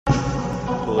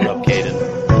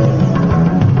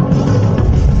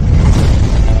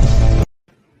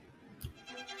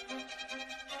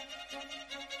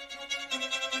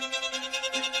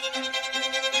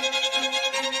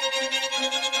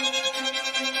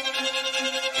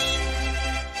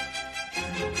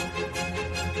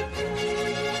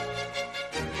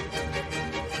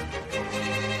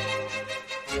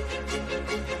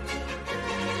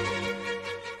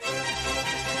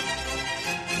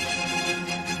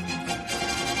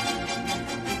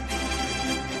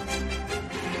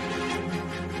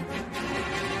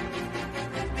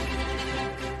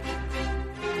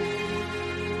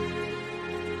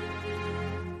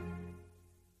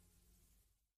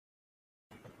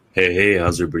Hey,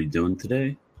 how's everybody doing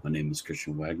today? My name is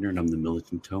Christian Wagner, and I'm the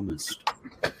Militant Thomist.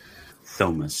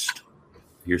 Thomist.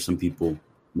 Here, some people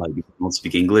don't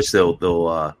speak English. They'll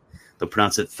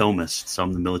pronounce it Thomist. So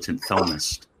I'm the Militant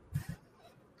Thomist.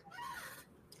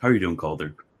 How are you doing,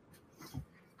 Calder?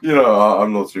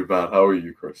 I'm not too bad. How are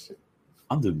you, Christian?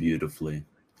 I'm doing beautifully.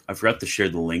 I forgot to share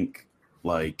the link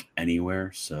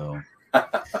anywhere, so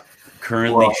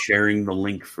currently sharing the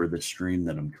link for the stream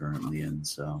that I'm currently in.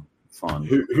 So fun.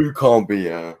 Who can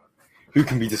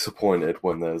be disappointed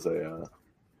when there's a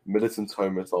Militant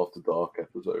Thomist After Dark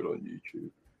episode on YouTube?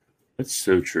 That's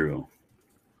so true.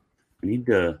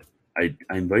 I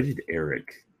invited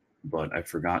Eric, but I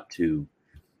forgot to.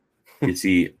 You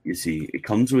see, it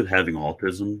comes with having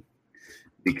autism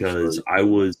because I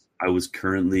was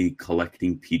currently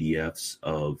collecting PDFs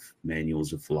of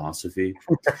manuals of philosophy,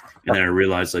 and then I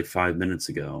realized 5 minutes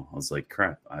ago, I was like,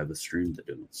 crap, I have a stream to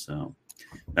do. So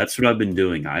that's what I've been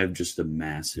doing. I have just a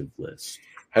massive list.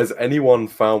 Has anyone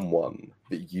found one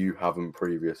that you haven't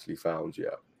previously found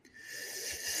yet?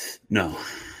 No,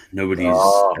 nobody's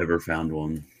ever found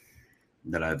one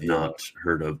that I've not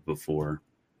heard of before.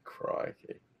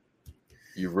 Crikey.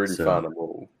 You really found them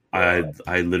all. I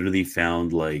literally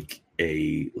found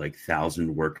a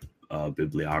 1,000 work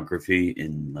bibliography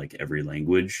in every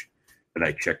language that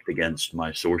I checked against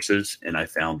my sources, and I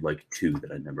found 2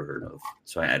 that I'd never heard of.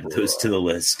 So I added those to the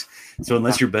list. So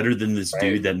unless you're better than this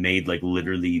dude that made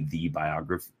literally the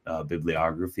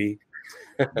bibliography,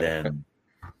 then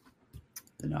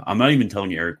I'm not even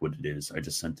telling Eric what it is. I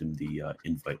just sent him the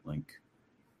invite link.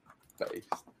 Nice.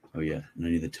 Oh yeah, and I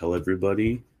need to tell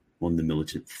everybody on the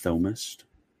Militant Thomist.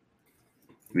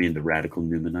 Me and the Radical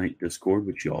Numenite Discord,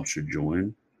 which you all should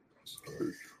join.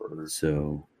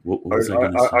 So what was I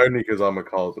going to say? Only because I'm a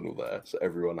cardinal there, so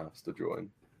everyone has to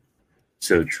join.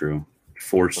 So true.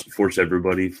 Force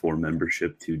everybody for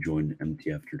membership to join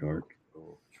MT After Dark.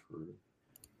 Oh, true.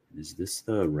 Is this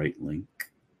the right link?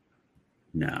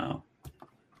 No.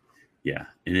 Yeah,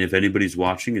 and if anybody's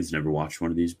watching has never watched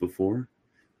one of these before,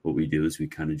 what we do is we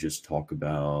kind of just talk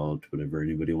about whatever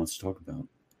anybody wants to talk about.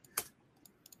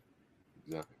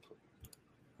 Exactly.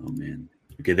 Oh man.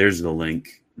 Okay, there's the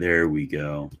link. There we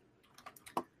go.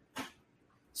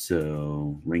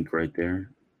 So, link right there.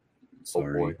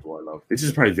 Sorry. Oh boy, do I love this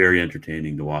is probably very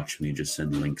entertaining to watch me just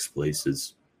send links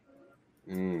places.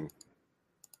 Mm.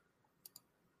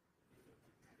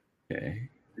 Okay.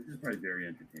 This is probably very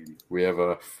entertaining. We have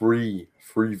three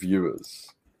viewers.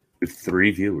 With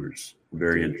 3 viewers.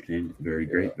 Very entertaining. Very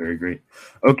great. Very great.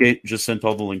 Okay, just sent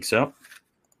all the links out.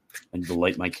 And to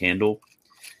light my candle.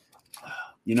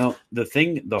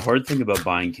 The hard thing about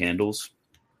buying candles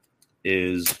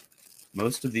is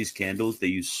most of these candles, they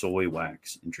use soy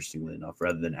wax, interestingly enough,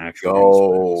 rather than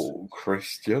actual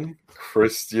Christian.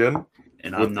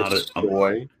 And I'm not a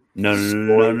soy.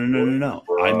 No.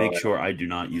 I make sure I do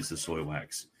not use the soy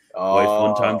wax. Wife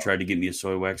one time tried to get me a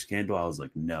soy wax candle. I was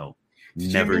like, no,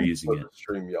 never using it.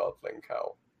 StreamYard link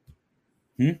out.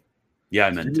 Yeah,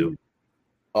 I meant to.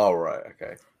 Oh, right.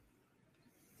 Okay.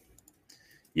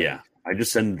 Yeah, I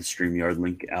just send the StreamYard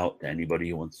link out to anybody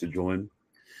who wants to join.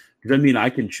 Because I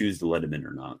can choose to let him in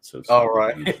or not. So.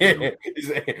 Right.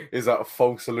 Is that a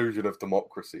false illusion of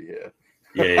democracy here?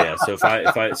 Yeah. So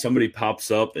if somebody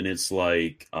pops up and it's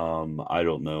I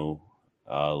don't know,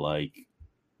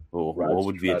 what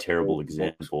would be a terrible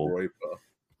example?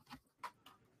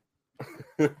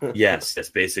 Yes,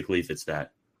 basically if it's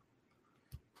that.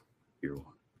 You're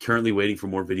currently waiting for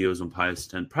more videos on Pius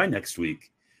X. Probably next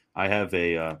week. I've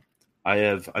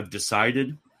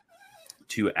decided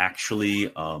to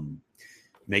actually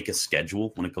make a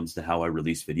schedule when it comes to how I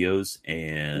release videos.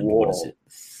 And What is it?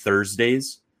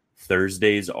 Thursdays.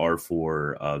 Thursdays are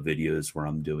for videos where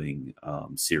I'm doing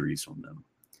series on them.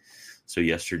 So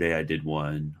yesterday I did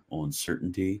one on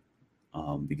certainty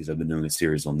because I've been doing a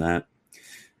series on that.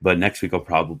 But next week I'll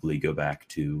probably go back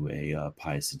to a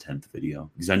Pius X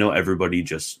video because I know everybody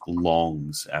just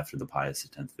longs after the Pius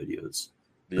X videos.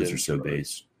 Those are so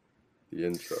based. The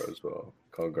intro as well.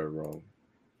 Can't go wrong.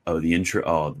 Oh, the intro.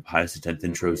 Oh, the Pius X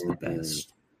intro is the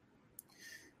best.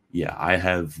 Yeah, I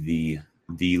have the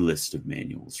list of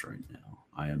manuals right now.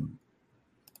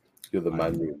 You're the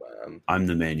manual man. I'm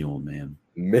the manual man.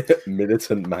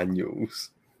 Militant manuals.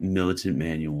 Militant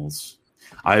manuals.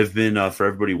 I've been, for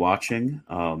everybody watching,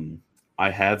 I'm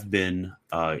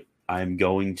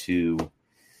going to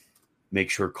make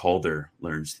sure Calder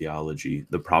learns theology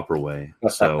the proper way.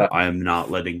 So I am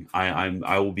not letting,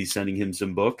 I will be sending him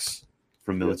some books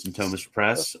from Militant Thomist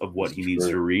Press of what he needs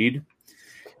to read.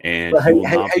 And he will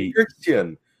not be.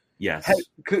 Christian. Yes.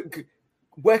 Hey,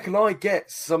 where can I get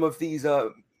some of these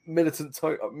militant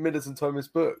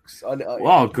Thomist books?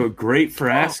 Wow, great for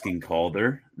asking,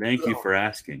 Calder. Thank you for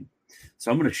asking.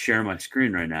 So I'm going to share my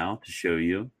screen right now to show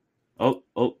you. Oh,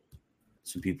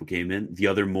 some people came in. The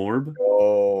other Morb.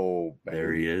 Oh,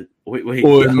 there he is. Wait.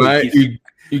 Oh, mate,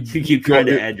 you keep trying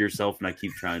to add yourself, and I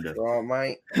keep trying to. Oh,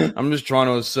 mate. I'm just trying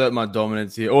to assert my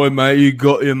dominance here. Oh, mate, you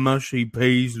got your mushy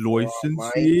peas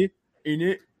license here in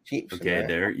it. Okay,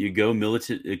 there you go.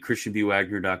 Militant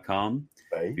ChristianBWagner.com.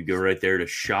 You go right there to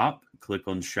shop. Click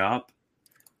on shop.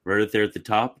 Right up there at the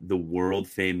top, the world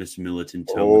famous Militant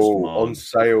Thomist mug. On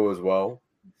sale as well.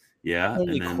 Yeah,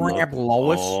 Holy and then crap,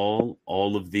 Lois.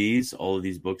 all of these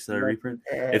books that I reprint.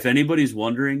 If anybody's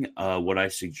wondering what I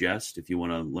suggest, if you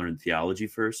want to learn theology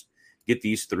first, get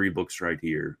these 3 books right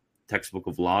here: Textbook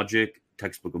of Logic,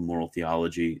 Textbook of Moral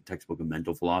Theology, Textbook of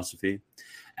Mental Philosophy.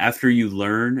 After you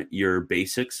learn your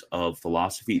basics of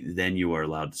philosophy, then you are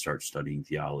allowed to start studying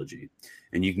theology,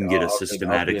 and you can get a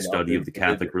systematic study of the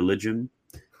Catholic religion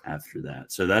after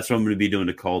that. So that's what I'm going to be doing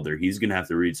to Calder. He's going to have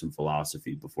to read some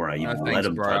philosophy before I even let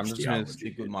him touch I'm just theology. going to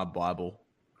stick with my Bible.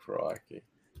 Crikey.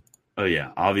 Oh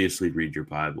yeah, obviously read your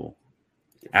Bible.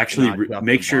 Actually,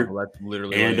 make sure. That's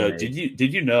literally. And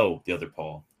did you know the other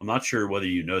Paul? I'm not sure whether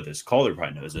you know this. Calder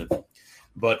probably knows it.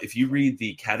 But if you read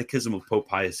the Catechism of Pope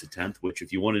Pius X, which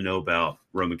if you want to know about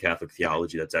Roman Catholic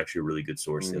theology, that's actually a really good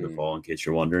source. The other Paul, in case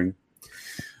you're wondering.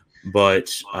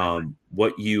 But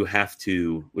what you have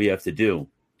to do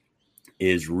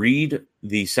is read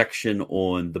the section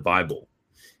on the Bible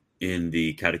in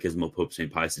the Catechism of Pope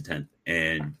St. Pius X,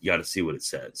 and you got to see what it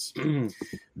says.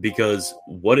 Because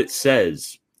what it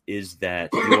says is that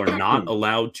you are not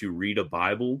allowed to read a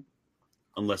Bible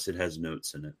unless it has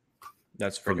notes in it.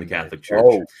 That's from the Catholic Church.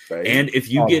 And if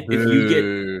you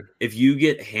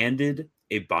get handed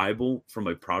a Bible from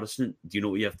a Protestant, do you know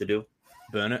what you have to do?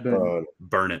 Burn it.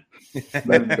 Burn it.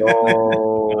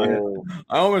 No.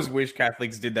 I almost wish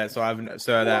Catholics did that so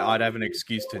that I'd have an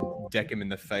excuse to deck him in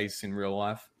the face in real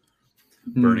life.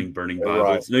 Burning Bibles.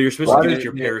 Right. No, you're supposed to give it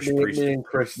your parish priest.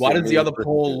 Why does the other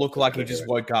Paul look like he just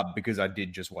woke up? Because I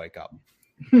did just wake up.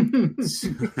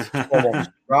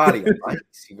 Australia, mate.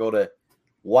 You got to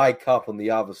wake up on the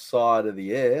other side of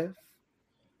the earth.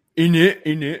 In it,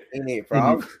 bruv. In it,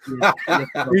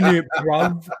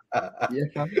 bruv.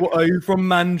 What, are you from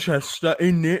Manchester?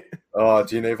 In it. Oh,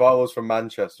 do you know, if I was from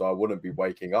Manchester, I wouldn't be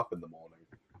waking up in the morning.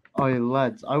 Oh,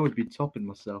 lads, I would be topping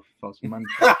myself if I was from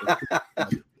Manchester.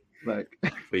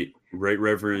 Wait,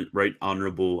 right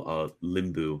honorable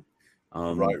Limbu.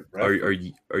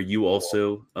 Are you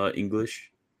also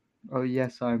English? Oh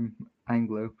yes, I'm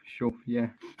Anglo. Sure, yeah.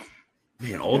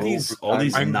 Man, all these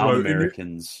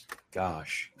non-Americans.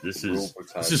 Gosh, this is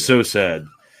so sad.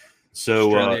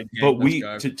 So, but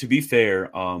to be fair,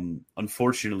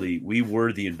 unfortunately, we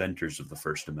were the inventors of the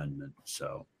First Amendment.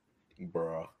 So,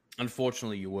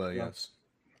 unfortunately, you were, yes.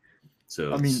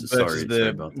 So, I mean, sorry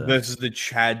about that. Versus the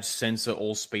Chad censor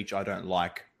all speech I don't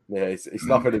like. Yeah, it's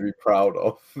nothing to be proud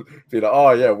of. Be like,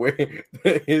 oh yeah,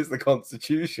 here's the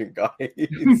Constitution, guys. Wait,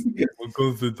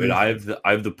 I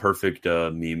have the perfect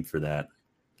meme for that.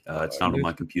 It's not on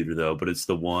my computer though, but it's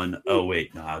the one. Oh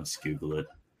wait, no, I'll just Google it.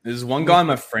 There's one guy in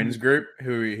my friends group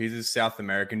he's a South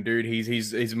American dude.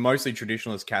 He's mostly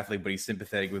traditionalist Catholic, but he's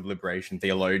sympathetic with liberation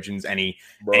theologians, and he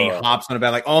harps on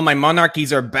about like, oh, my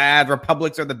monarchies are bad,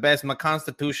 republics are the best, my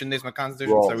constitution this, my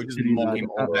constitution. So we just mock him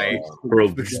all day. Bro,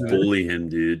 just bully him,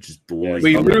 dude. Just bully.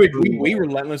 We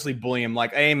relentlessly bully him.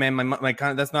 Like, hey man, my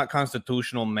that's not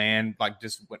constitutional, man. Like,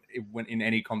 just went in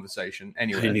any conversation.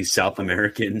 Anyway, and he's South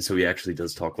American, so he actually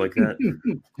does talk like that.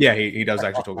 Yeah, he does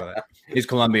actually talk like that. He's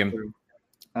Colombian.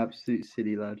 Absolute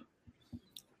city lad.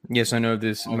 Yes, I know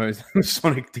this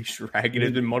Sonic the Dragon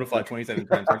has been modified 27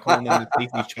 times. I'm calling them the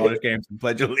PC childish games and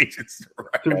pledge allegiance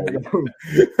to Rome.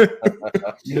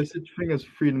 There's such thing as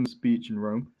freedom of speech in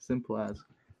Rome. Simple as.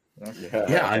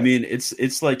 Yeah, I mean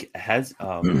it's like has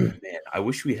man, I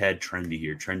wish we had Trendy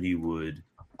here. Trendy would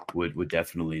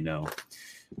definitely know.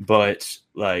 But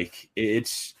like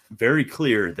it's very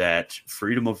clear that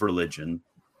freedom of religion,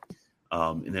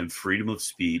 and then freedom of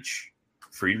speech,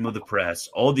 freedom of the press,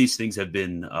 all these things have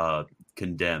been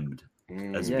condemned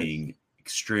as being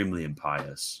extremely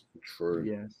impious. True.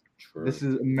 Yes. True. This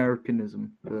is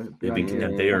Americanism. They've been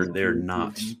condemned. They are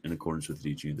not in accordance with the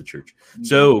teaching of the church.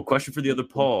 So, question for the other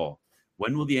Paul.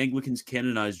 When will the Anglicans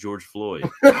canonize George Floyd?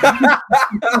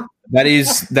 That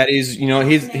is. You know,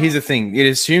 here's the thing. It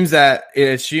assumes that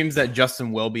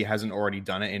Justin Welby hasn't already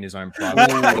done it in his own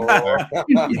private.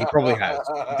 He probably has.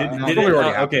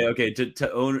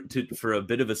 To own for a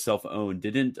bit of a self-own,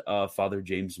 didn't Father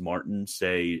James Martin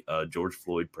say George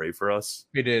Floyd pray for us?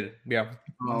 He did, yeah.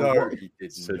 No, he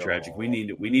did So not. tragic. We need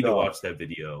to watch that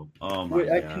video. Oh my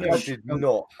god, That did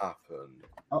not happen.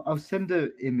 I'll send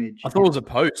an image. I thought it was a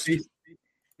post.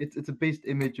 It's a based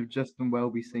image of Justin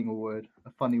Welby saying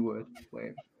a funny word.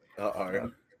 Wait.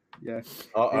 Uh-oh. Yeah.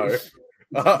 Uh-oh.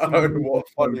 Uh-oh. What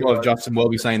funny Well, word. Justin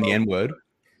Welby saying the N-word.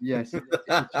 Yes.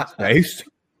 Based.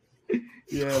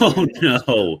 Yeah. Oh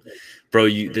no, bro!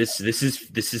 This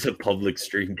is a public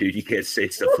stream, dude. You can't say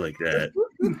stuff like that.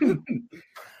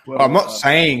 Well, I'm not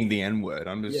saying the N-word.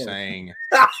 I'm just yeah. saying.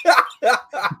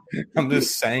 I'm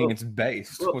just saying it's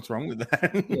based. What's wrong with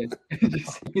that? Yes.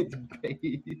 It's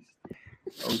based.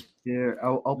 Oh dear.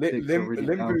 I'll pick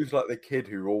Limbu's like the kid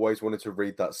who always wanted to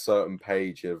read that certain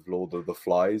page of Lord of the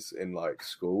Flies in like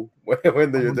school when they were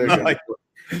doing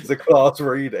the class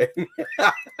reading.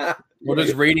 Or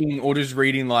just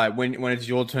reading like when it's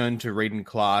your turn to read in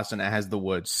class and it has the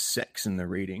word sex in the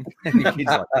reading. And the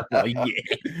kid's like, oh yeah.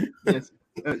 Yes.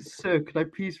 Sir, could I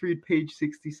please read page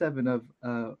 67 of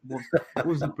what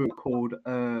was the book called?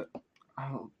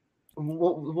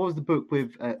 What was the book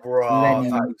with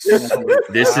Lenny?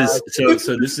 This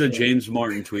is a James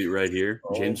Martin tweet right here.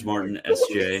 James Martin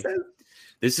SJ.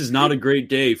 This is not a great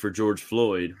day for George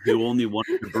Floyd, who only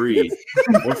wanted to breathe,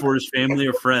 or for his family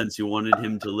or friends who wanted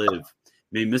him to live.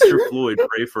 May Mr. Floyd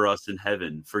pray for us in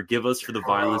heaven. Forgive us for the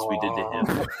violence we did to him,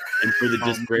 and for the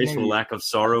disgraceful lack of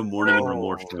sorrow, mourning, and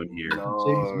remorse shown here.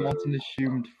 James Martin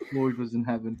assumed Floyd was in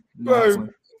heaven. Bro,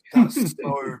 that's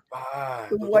so bad.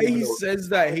 The way he says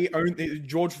that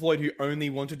George Floyd who only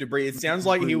wanted to breathe, it sounds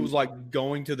like he was like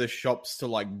going to the shops to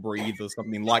like breathe or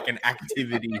something, like an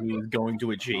activity he was going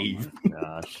to achieve.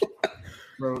 Gosh.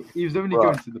 Bro, he was only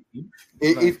going to the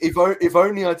If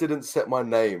only I didn't set my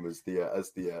name as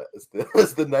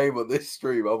the name of this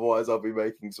stream, otherwise I'll be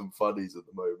making some funnies at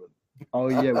the moment. Oh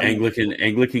yeah,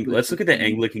 Anglican. Let's look at the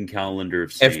Anglican calendar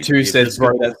of saints. F2 says,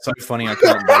 "Bro, that's so funny. I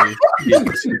can't breathe."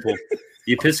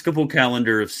 The Episcopal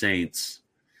calendar of saints.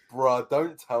 Bruh,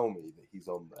 don't tell me that he's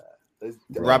on there.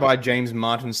 Rabbi James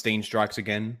Martinstein strikes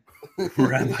again.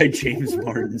 Rabbi James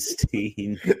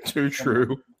Martinstein. Too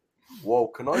true. Whoa,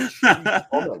 can I choose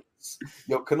comments?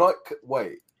 Yo, can I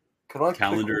Can I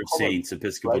calendar of saints,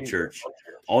 Episcopal Church?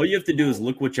 All you have to do is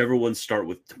look whichever ones start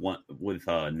with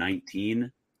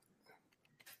 19.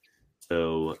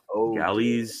 So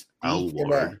Gallies,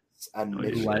 Alward, and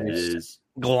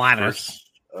Gladys.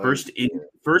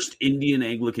 First Indian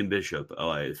Anglican bishop.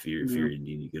 Oh, if you're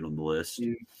Indian, you get on the list.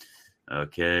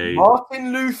 Okay.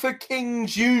 Martin Luther King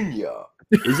Jr.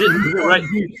 Is it right,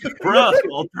 bro?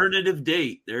 Alternative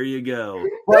date. There you go.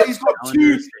 Well, he's got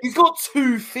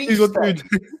two feasts.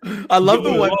 I love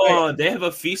the way they have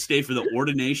a feast day for the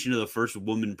ordination of the first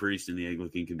woman priest in the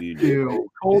Anglican community.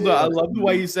 Calder, I love the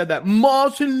way you said that.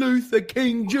 Martin Luther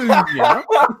King Jr.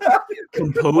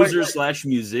 Composer /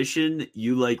 musician.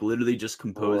 You like literally just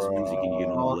compose music and you get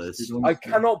on the list. I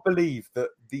cannot believe that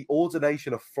the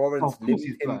ordination of Florence.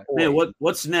 Man,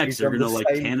 what's next? They're gonna like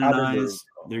canonize.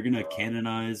 They're gonna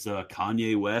canonize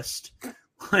Kanye West.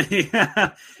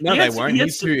 No, they won't.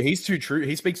 He's too true.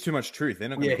 He speaks too much truth. They're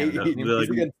not gonna he's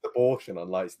against abortion,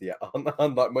 unlike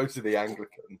most of the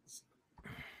Anglicans.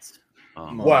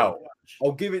 Well,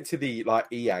 I'll give it to the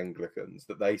e-Anglicans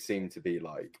that they seem to be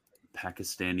like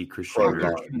Pakistani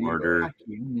Christian martyr.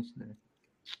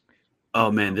 Oh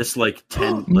man, this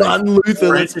 10 Martin Luther,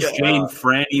 Francis Jane,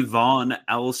 Franny Vaughn,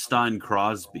 Elstein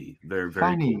Crosby. Very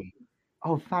Fanny. Cool.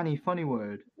 Oh, Fanny, funny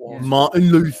word. Yeah.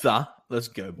 Martin Luther. Let's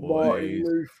go, boys.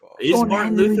 Is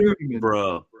Martin Luther,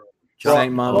 bro?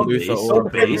 Saint Martin Luther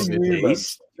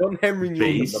based. John Henry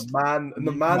Newman,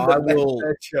 the man that left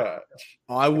their church.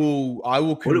 I will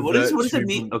convert. What does it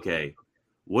mean? Okay.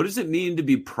 What does it mean to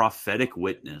be prophetic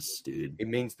witness, dude? It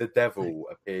means the devil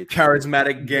appeared.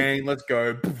 Charismatic gang. Let's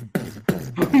go.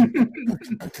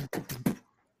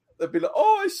 They'd be like,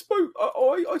 "Oh, I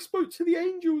spoke to the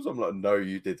angels." I'm like, "No,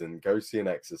 you didn't. Go see an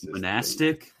exorcist."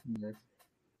 Monastic.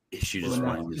 Issue just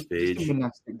find this page.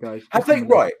 Monastic guys. Have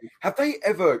they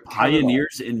ever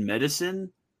pioneers in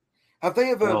medicine? Have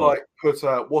they ever put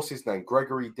what's his name?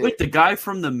 Gregory Dick. Wait, the guy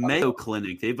from the Mayo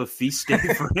Clinic. They have a feast day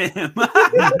for him.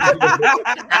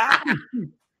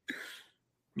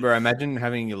 Bro, imagine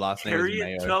having your last name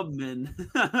Harriet as Mayo. Tubman.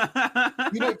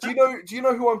 Do you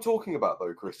know who I'm talking about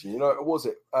though, Christian? You know, was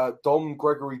it Dom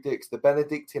Gregory Dix, the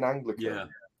Benedictine Anglican?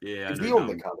 Yeah. Is he on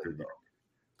the calendar?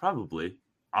 Probably.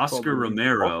 Oscar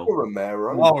Romero. Oscar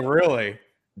Romero. Oh, really?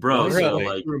 bro. Really? So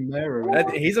like, Romero.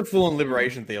 He's a full-on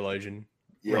liberation theologian.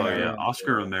 bro, yeah,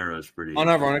 Oscar Romero is pretty.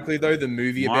 Unironically, though, the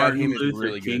movie about Martin him is Luther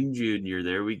really King good. Jr.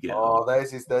 There we go. Oh,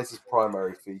 there's his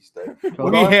primary feast day.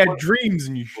 We had dreams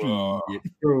and shit.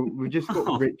 Bro, we just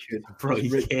got Richard. Bro,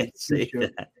 you Richard, can't say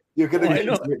Richard. that. You're gonna Why get in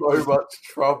not? so much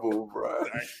trouble, bro.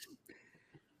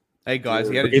 Hey guys,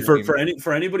 he had a Okay, dream.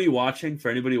 for anybody watching,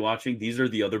 these are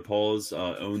the other Paul's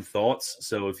own thoughts.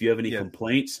 So if you have any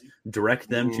complaints, direct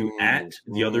them to at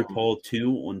the other Paul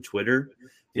 2 on Twitter.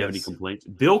 If you have any complaints,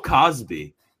 Bill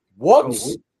Cosby. What?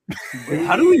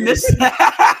 How do we miss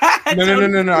that?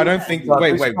 No. I don't think. No,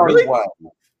 Wait, there's really? no way.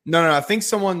 No. I think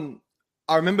someone.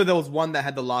 I remember there was one that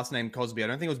had the last name Cosby. I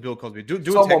don't think it was Bill Cosby. Do a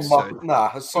Someone text must, search. nah,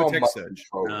 has someone text must search.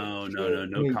 control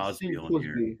No it. Cosby on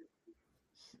here.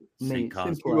 Mate,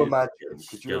 Cosby. Could you imagine?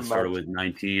 Could you Just started imagine? with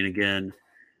 19 again.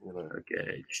 You know,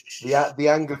 Okay. the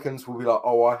Anglicans will be like,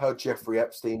 "Oh, I heard Jeffrey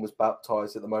Epstein was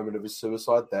baptized at the moment of his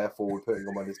suicide. Therefore, we're putting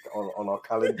him on our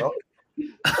calendar."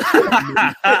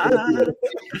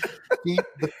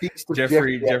 The feast of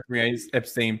Jeffrey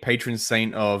Epstein, patron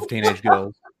saint of teenage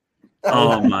girls.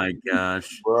 Oh my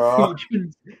gosh. Bro.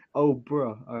 Oh,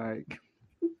 bro. All right.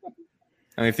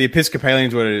 I mean, if the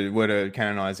Episcopalians were to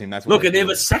canonize him, that's what Look, and they have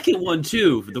do. a second one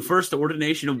too. The first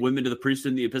ordination of women to the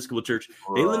priesthood in the Episcopal Church.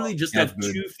 They literally just have That's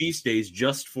good. 2 feast days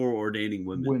just for ordaining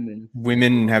women.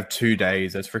 Women have 2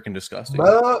 days. That's freaking disgusting.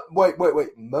 Wait.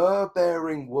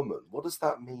 Myrrh-bearing woman. What does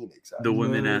that mean exactly? The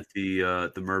women at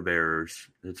the myrrh bearers.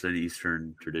 It's an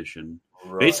Eastern tradition.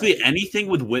 Right. Basically, anything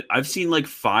with I've seen like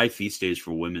 5 feast days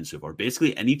for women so far.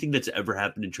 Basically, anything that's ever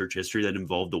happened in church history that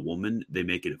involved a woman, they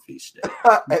make it a feast day.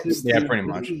 Yeah, pretty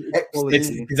much.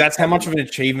 Epstein. That's how much of an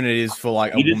achievement it is for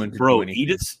like a woman to do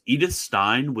anything. Edith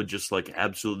Stein would just like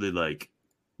absolutely like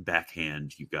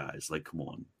backhand you guys. Like, come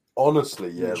on.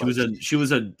 Honestly, yeah. She was a nun She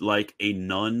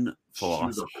was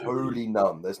philosopher. a holy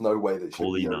nun. There's no way that she'd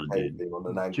Holy be nun, okay dude. being on an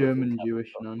Anglican German Catholic.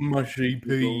 Jewish nun. Mushy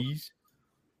peas.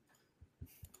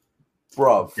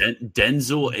 Bruv.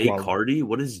 Denzel A. Wow. Cardi?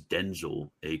 What is Denzel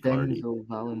A. Cardi? Denzel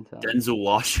Valentine. Denzel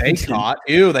Washington. Descartes.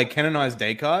 Ew, they canonized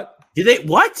Descartes. Did they?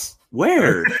 What?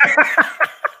 Where?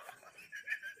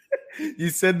 You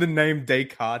said the name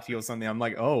Descartes or something. I'm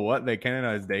like, oh, what? They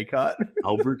canonized Descartes?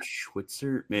 Albert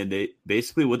Schweitzer? Man, they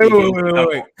basically what Wait, they wait, did. wait, wait,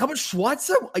 wait. Albert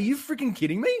Schweitzer? Are you freaking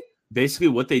kidding me? Basically,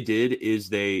 what they did is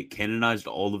they canonized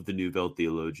all of the Nouvelle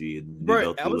Theology. And Bro,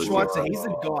 Nouvelle Albert Theology. Schweitzer, he's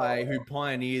the guy who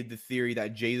pioneered the theory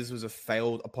that Jesus was a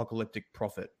failed apocalyptic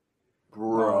prophet.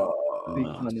 Bruh. Big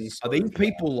money. Are these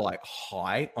people like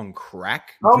high on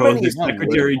crack? How Bro, many? the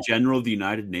Secretary General of the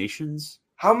United Nations.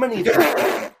 How many?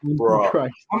 Bruh.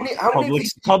 Christ. How many? How many? of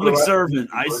these people Public are servant.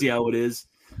 I actually- see how it is.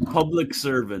 Public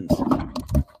servant.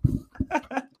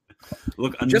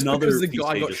 Look, Just another because the feast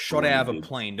guy day got just shot out of a ruined it.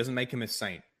 plane doesn't make him a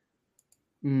saint.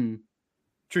 Mm.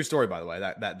 True story, by the way.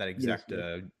 That exact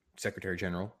yes. Secretary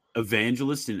General.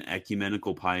 Evangelist and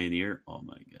ecumenical pioneer. Oh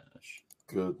my gosh.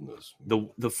 Goodness.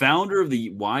 The founder of the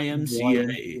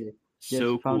YMCA.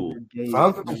 So cool.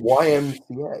 Founder of the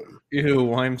YMCA. Ew,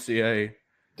 YMCA.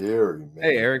 Dear me.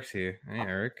 Hey, Eric's here. Hey,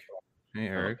 Eric. Hey,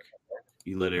 Eric.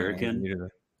 You let Eric in?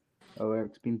 Oh,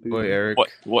 Eric's been booted. Boy, Eric.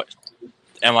 What?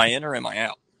 Am I in or am I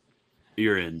out?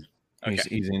 You're in. Okay.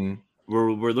 He's in.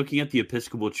 We're looking at the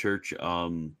Episcopal Church.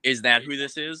 Is that who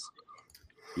this is?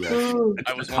 Yeah,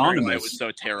 I was wondering why it autonomous, was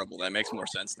so terrible. That makes more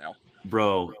sense now.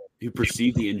 bro. Who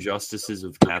perceive the injustices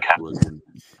of capitalism.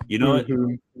 You know what?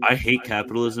 I hate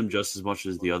capitalism just as much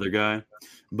as the other guy.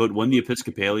 But when the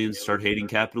Episcopalians start hating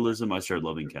capitalism, I start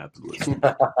loving capitalism.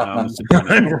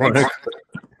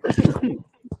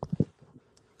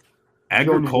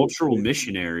 Agricultural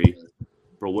missionary.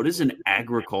 Bro, what is an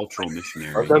agricultural I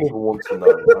missionary? don't even want to know.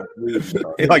 I really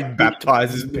don't. He like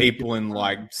baptizes people in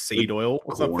like seed oil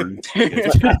or something.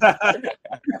 Corn.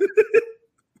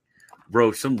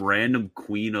 Bro, some random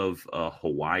queen of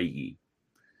Hawaii.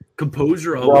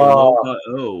 Composer of Wow. Aloha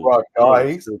O. Right,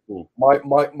 guys. So cool.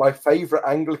 My favorite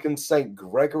Anglican saint,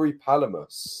 Gregory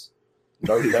Palamas.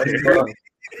 November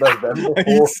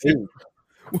 14th.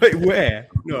 Wait, where?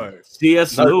 No.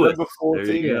 C.S. Lewis. November There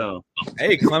 14th. you go.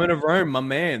 Hey, Clement of Rome, my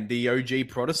man, the OG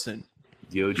Protestant.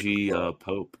 The OG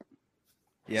Pope.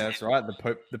 Yeah, that's right. The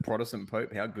Pope, the Protestant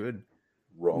Pope. How good.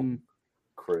 Wrong.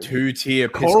 Crazy. 2-tier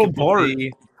Karl Barth.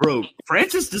 Episcopacy. Bro,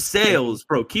 Francis de Sales.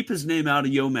 Bro, keep his name out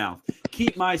of your mouth.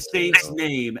 Keep my saint's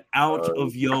name out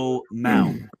of your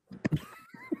mouth.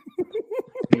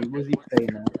 Hey, what was he saying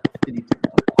now? Did he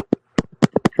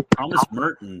Thomas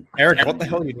Merton. Eric, what the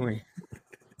hell are you doing?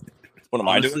 What am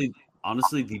I doing?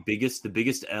 Honestly, the biggest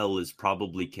L is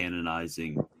probably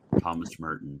canonizing Thomas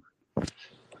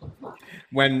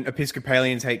When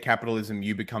Episcopalians hate capitalism,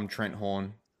 you become Trent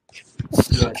Horn.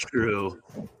 So true.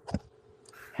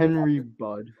 Henry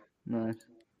Budd. Nice.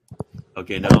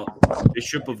 Okay, now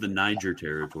Bishop of the Niger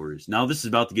Territories. Now this is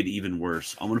about to get even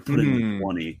worse. I'm gonna put in the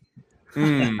 20.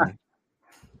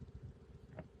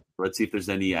 Let's see if there's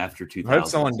any after 2000. I hope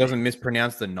someone doesn't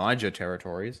mispronounce the Niger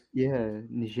Territories. Yeah,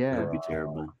 Niger. That'd be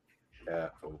terrible. Yeah,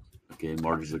 cool. Okay,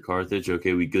 Martyrs of Carthage.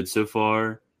 Okay, we good so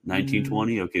far.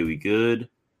 1920. Okay, we good.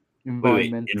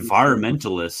 Wait,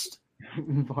 environmentalist.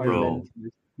 Environmentalist.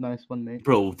 Nice one, mate.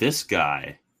 Bro, this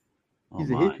guy. He's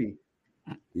a hippie.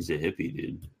 He's a hippie,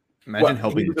 dude. Imagine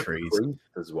helping the trees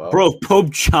as well. Bro, Pope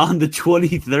John the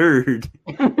 23rd.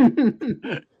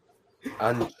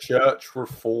 And church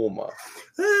reformer.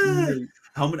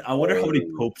 How many? I wonder how many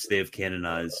popes they have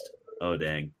canonized. Oh,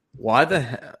 dang. What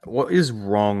is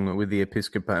wrong with the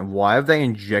Episcopal? Why have they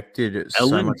injected so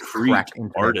Ellen much Creek, crack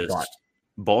into their butt? artist.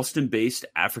 Boston-based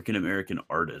African-American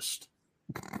artist.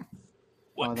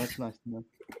 Oh, that's nice to know.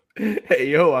 Hey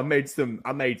yo, I made some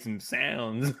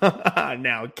sounds.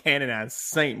 Now canonized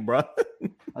saint, bro.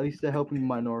 At least they're helping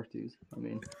minorities. I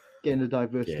mean, getting the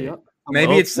diversity up.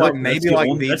 Maybe it's like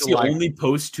that's the only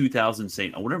post 2000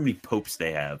 saint. I wonder how many popes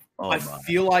they have. I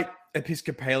feel like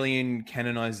Episcopalian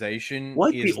canonization.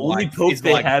 What is the only like, pope is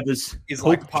they like, have is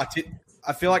like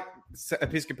I feel like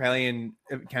Episcopalian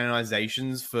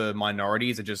canonizations for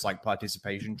minorities are just like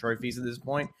participation trophies at this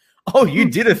point. Oh, you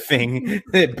did a thing.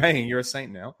 Bang, you're a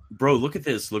saint now. Bro, look at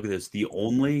this. Look at this. The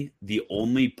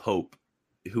only pope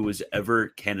who was ever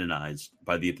canonized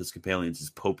by the Episcopalians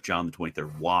is Pope John the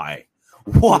 23rd. Why?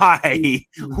 Why?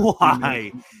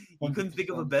 Why? You couldn't think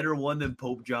of a better one than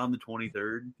Pope John the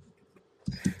 23rd?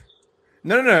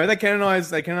 No. They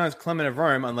canonized Clement of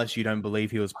Rome, unless you don't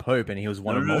believe he was Pope and he was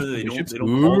one of multiple bishops. They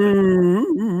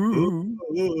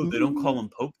don't call him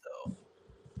Pope though.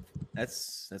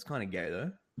 That's kind of gay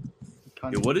though.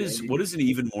 Yeah, what is an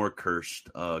even more cursed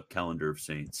calendar of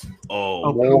saints?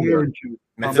 Mormon.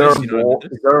 Is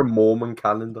there a Mormon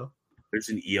calendar? There's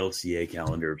an ELCA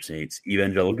calendar of saints.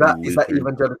 Evangelical. Is that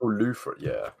Evangelical Lutheran?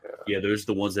 Yeah. There's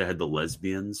the ones that had the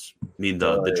lesbians. I mean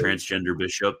the transgender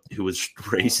bishop who was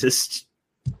racist.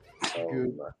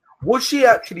 Was she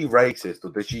actually racist,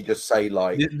 or did she just say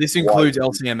like? This includes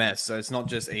LCMS, so it's not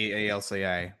just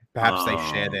ELCA. Perhaps they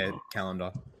share their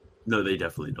calendar. No, they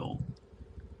definitely don't.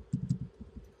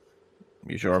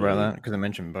 You sure about that? Because I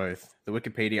mentioned both. The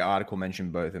Wikipedia article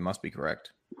mentioned both. It must be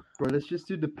correct. Bro, let's just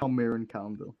do the Palmyran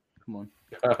calendar. Come on.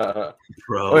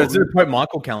 Bro. Oh, is it a Pope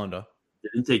Michael calendar?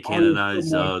 Didn't they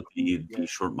canonize the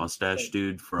short mustache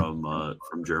dude from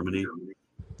Germany?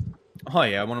 Oh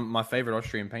yeah, one of my favorite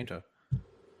Austrian painter.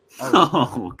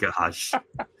 Oh gosh.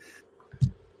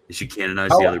 You should canonize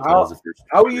the other cause of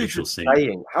how are you just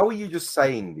saying? How are you just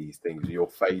saying these things with your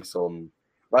face on?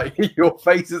 Like your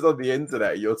face is on the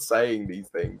internet. You're saying these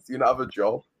things. You not have a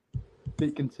job.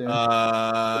 Big concern.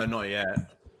 Not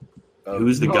yet.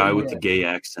 Who's the guy with the gay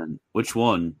accent? Which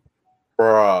one?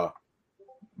 Bruh.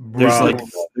 There's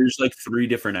like 3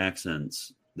 different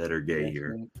accents that are gay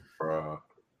here. Bruh.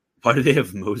 Why do they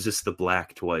have Moses the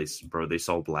Black twice, bro? They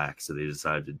saw black, so they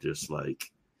decided to just like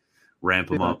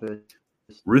ramp him up.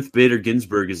 Ruth Bader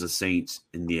Ginsburg is a saint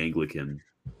in the Anglican.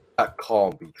 That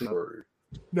can't be true.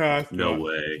 No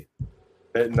way.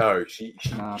 No, she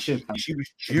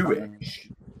was Jewish.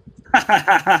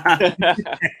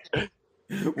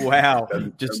 Wow,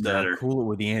 just cool it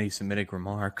with the anti-Semitic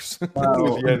remarks.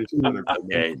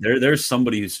 Okay, there's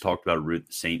somebody who's talked about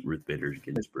Saint Ruth Bader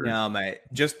Ginsburg. No, mate.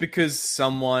 Just because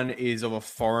someone is of a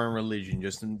foreign religion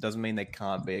just doesn't mean they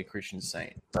can't be a Christian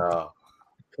saint.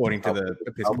 According to the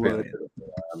Episcopalian.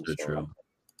 That's true.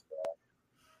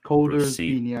 Calder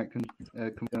Beaniac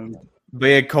confirmed. But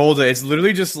yeah, Calder. It's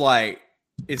literally just like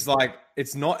it's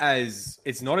not as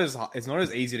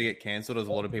easy to get cancelled as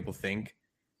a lot of people think.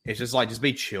 It's just like just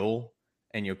be chill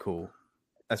and you're cool.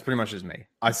 That's pretty much just me.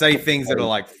 I say things that are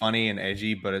like funny and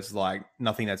edgy, but it's like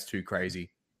nothing that's too crazy.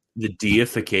 The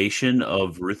deification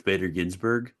of Ruth Bader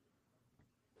Ginsburg.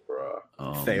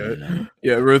 Oh,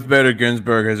 yeah, Ruth Bader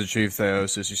Ginsburg has achieved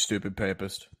theosis, you stupid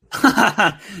papist.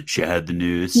 She had the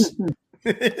news.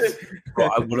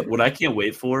 What I can't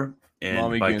wait for,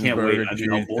 and I can't wait, I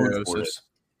mean, I'm born for it.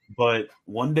 But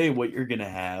one day, what you're gonna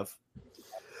have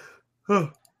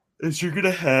is you're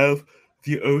gonna have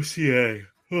the OCA.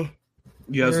 You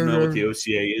guys know what the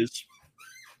OCA is?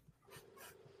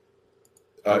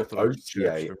 Orthodox Church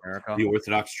OCA. of America. The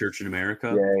Orthodox Church in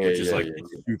America, Yeah, which is like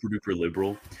super duper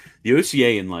liberal. The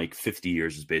OCA in like 50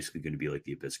 years is basically going to be like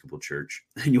the Episcopal Church,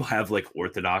 and you'll have like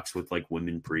Orthodox with like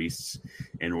women priests,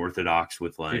 and Orthodox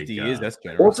with like 50 years. That's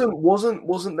generous.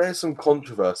 Wasn't there some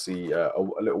controversy a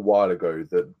little while ago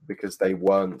that because they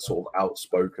weren't sort of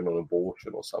outspoken on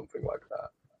abortion or something like that?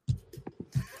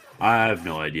 I have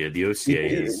no idea. The OCA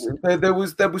is There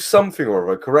was something or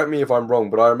other. Correct me if I'm wrong,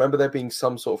 but I remember there being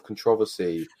some sort of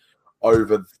controversy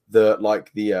over the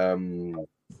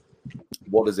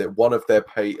what is it? One of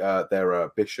their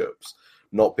bishops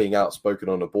not being outspoken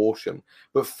on abortion.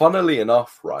 But funnily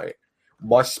enough, right,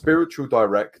 my spiritual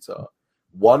director,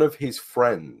 one of his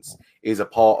friends, is a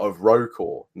part of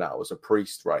ROCOR now as a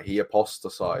priest. Right, he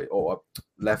apostatized or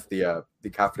left the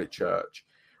Catholic Church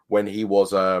when he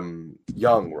was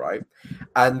young, right?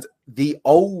 And the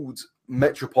old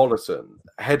metropolitan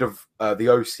head of the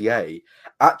OCA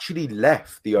actually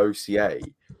left the OCA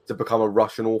to become a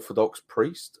Russian Orthodox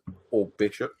priest or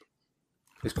bishop.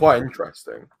 It's quite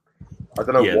interesting. I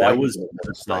don't know why. That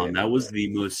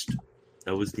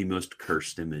was the most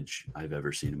cursed image I've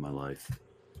ever seen in my life.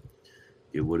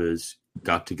 It would have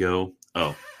got to go.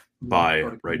 Oh, bye,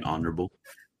 right honorable.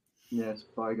 Yes,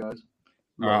 bye, guys.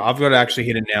 I've got to actually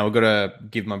hit it now. I've got to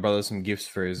give my brother some gifts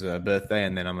for his birthday,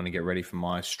 and then I'm going to get ready for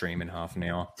my stream in half an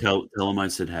hour. Tell him I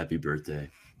said happy birthday.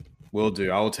 Will do.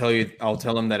 I'll tell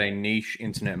him that a niche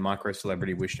internet micro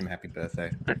celebrity wished him happy birthday.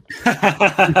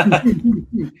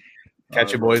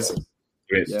 Catch you, boys.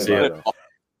 Great. Yeah, See ya. bye.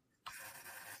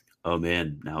 Oh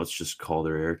man, now it's just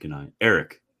Calder, Eric, and I.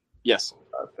 Eric, Yes.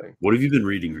 what have you been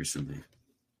reading recently?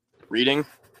 Reading?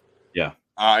 Yeah.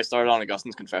 I started on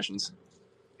Augustine's Confessions.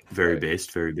 Very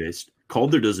based.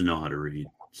 Calder doesn't know how to read,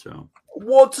 so.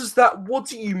 What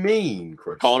do you mean,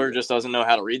 Chris? Calder just doesn't know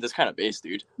how to read. That's kind of base,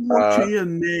 dude. What do you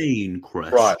mean,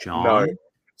 Chris? Right, John? no.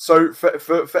 So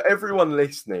for everyone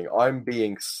listening, I'm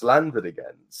being slandered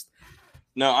against.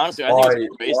 No, honestly, I think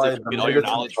it's basic. why You get the all your negative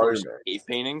knowledge from comment? cave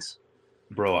paintings.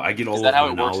 Bro, I get all of that how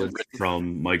my it works in knowledge Britain?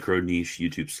 from micro niche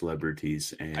YouTube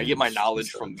celebrities, and I get my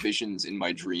knowledge from visions in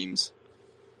my dreams.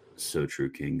 So true,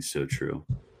 King. So true.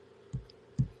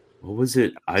 What was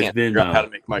it? Can't figure out how to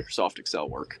make Microsoft Excel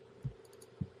work.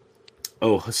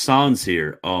 Oh, Hassan's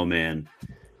here. Oh man.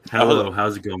 Hello.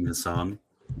 How's it going, Hassan?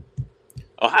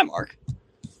 Oh, hi, Mark.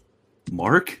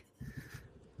 Mark?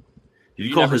 Did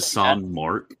you call Hassan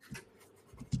Mark?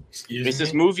 It's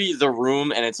this movie, The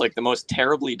Room, and it's like the most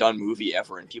terribly done movie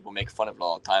ever, and people make fun of it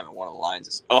all the time. And one of the lines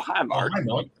is, "Oh, hi, Mark."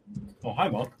 Oh, hi,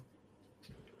 Mark.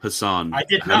 Hassan. I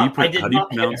did how not. do you I did how not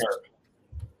do you pronounce? hit her.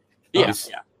 Yeah,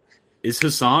 yeah. Is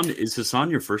Hassan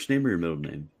your first name or your middle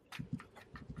name?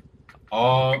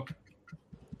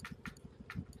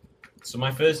 So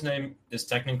my first name is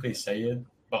technically Sayed,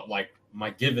 but like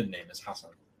my given name is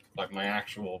Hassan, like my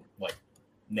actual like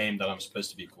name that I'm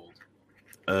supposed to be called.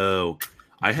 Oh,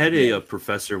 I had a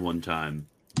professor one time,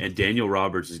 and Daniel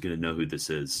Roberts is going to know who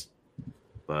this is.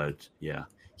 But yeah,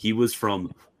 he was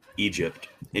from Egypt,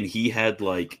 and he had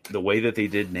like the way that they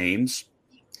did names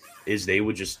is they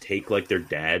would just take like their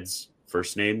dad's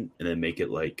first name and then make it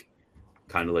like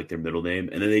kind of like their middle name,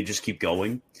 and then they just keep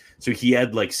going. So he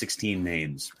had like 16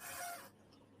 names.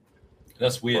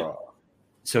 That's weird.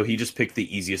 So he just picked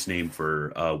the easiest name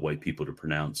for white people to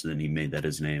pronounce, and then he made that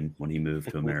his name when he moved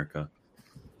to America.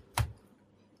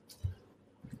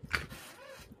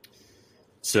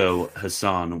 So,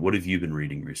 Hassan, what have you been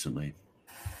reading recently?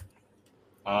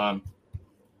 I've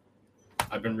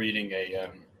been reading a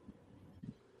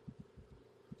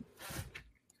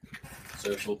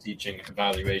social teaching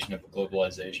evaluation of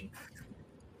globalization.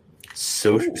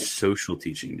 Social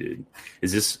teaching, dude.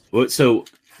 Is this what? So,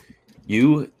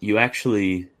 you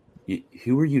actually,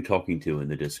 who were you talking to in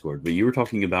the Discord? But you were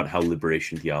talking about how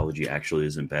liberation theology actually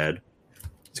isn't bad.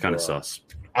 It's kind of sus.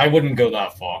 I wouldn't go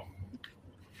that far.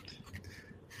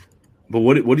 But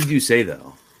what did you say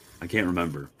though? I can't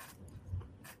remember.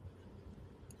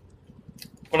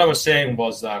 What I was saying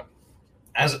was that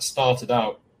as it started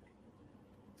out,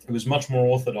 it was much more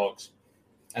orthodox,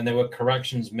 and there were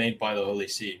corrections made by the Holy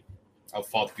See of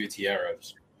Father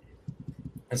Gutierrez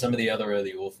and some of the other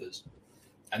early authors.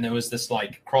 And there was this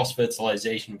like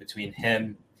cross-fertilization between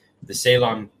him, the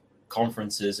Ceylon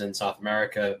conferences in South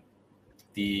America,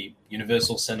 the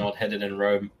Universal Synod headed in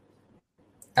Rome,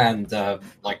 and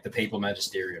like the papal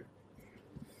magisterium.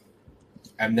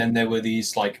 And then there were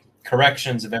these like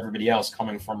corrections of everybody else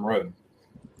coming from Rome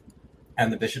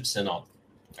and the Bishop Synod.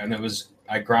 And there was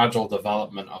a gradual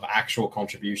development of actual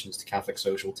contributions to Catholic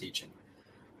social teaching.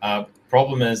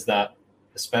 Problem is that,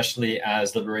 especially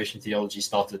as liberation theology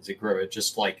started to grow, it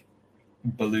just like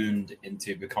ballooned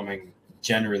into becoming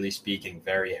generally speaking,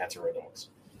 very heterodox.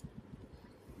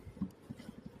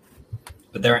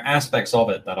 But there are aspects of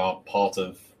it that are part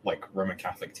of like Roman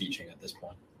Catholic teaching at this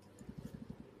point.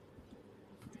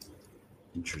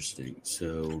 Interesting.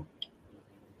 So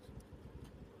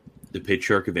the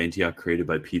Patriarch of Antioch created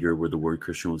by Peter, where the word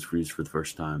Christian was used for the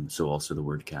first time. So also the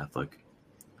word Catholic.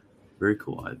 Very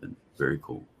cool, Ivan. Very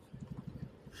cool.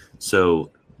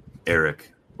 So,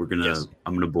 Eric, I'm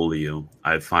gonna bully you.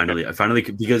 I finally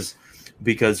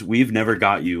because we've never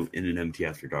got you in an MT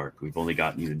After Dark. We've only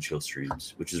gotten you in chill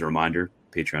streams, which is a reminder,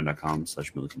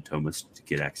 patreon.com/militantomist to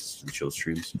get access to the chill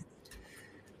streams.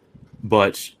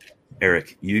 But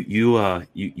Eric,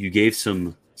 you gave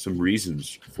some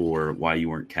reasons for why you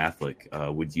weren't Catholic.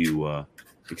 Would you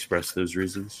express those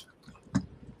reasons?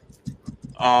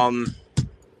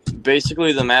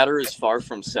 Basically, the matter is far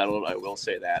from settled. I will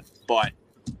say that, but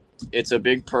it's a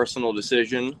big personal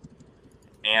decision,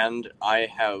 and I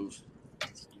have,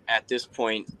 at this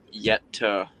point, yet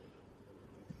to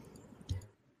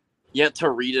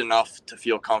read enough to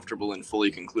feel comfortable in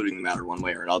fully concluding the matter one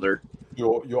way or another.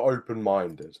 You're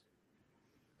open-minded.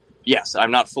 Yes, I'm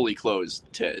not fully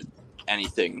closed to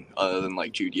anything other than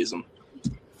like Judaism.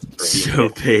 So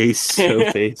based.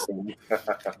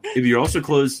 If you're also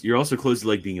closed to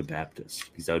like being a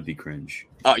Baptist, because that would be cringe.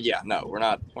 Oh yeah, no, we're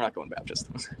not going Baptist.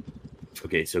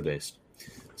 Okay, so based.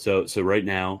 So right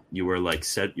now you were like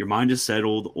your mind is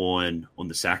settled on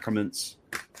the sacraments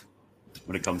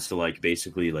when it comes to like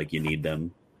basically like you need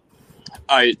them.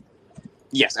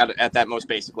 Yes, at that most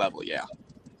basic level, yeah.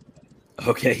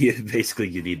 Okay, basically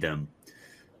you need them.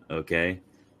 Okay.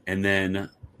 And then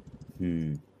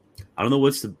I don't know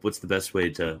what's the best way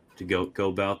to go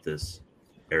about this,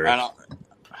 Eric.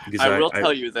 I will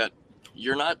tell you that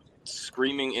you're not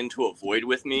screaming into a void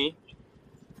with me.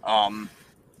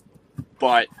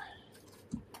 But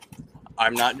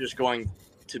I'm not just going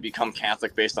to become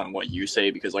Catholic based on what you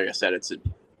say, because like I said, it's an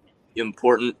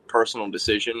important personal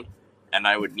decision, and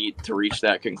I would need to reach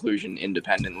that conclusion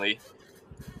independently.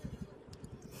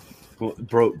 Well,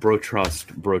 bro,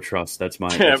 trust. That's my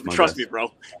trust me,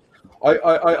 bro.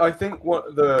 I think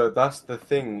that's the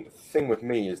thing with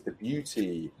me is the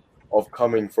beauty of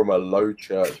coming from a low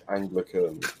church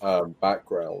Anglican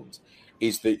background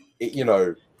is that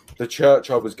the church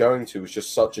I was going to was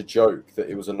just such a joke that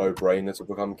it was a no-brainer to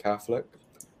become Catholic,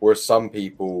 whereas some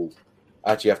people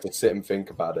actually have to sit and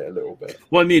think about it a little bit.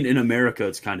 Well, I mean, in America,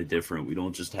 it's kind of different. We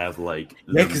don't just have like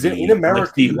because in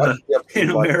America,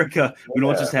 we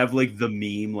don't just have like the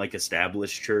meme like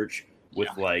established church with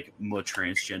like a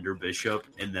transgender bishop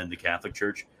and then the Catholic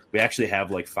Church. We actually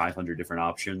have like 500 different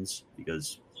options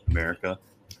because America.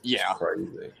 Yeah,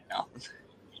 crazy. Yeah.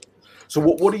 So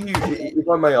what do you, if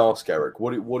I may ask, Eric,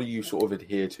 what do you sort of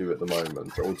adhere to at the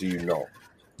moment, or do you not?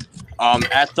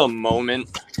 At the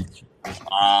moment,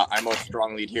 I most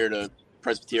strongly adhere to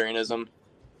Presbyterianism.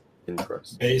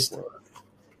 Interesting. Based.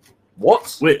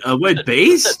 What? Wait,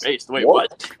 based? Based. Wait,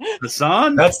 what?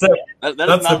 Hassan? That's the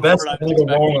best of all the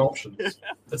wrong options.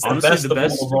 That's honestly, the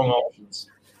best of all the wrong options.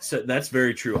 So that's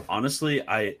very true. Honestly,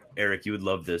 Eric, you would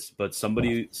love this, but some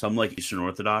like Eastern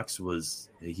Orthodox was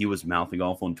mouthing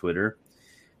off on Twitter,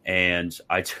 and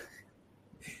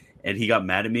and he got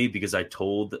mad at me because I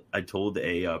told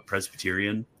a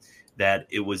Presbyterian that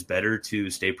it was better to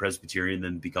stay Presbyterian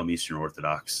than become Eastern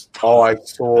Orthodox. Oh, I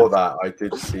saw that. I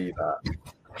did see that.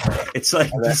 It's like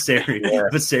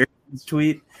Bessarian's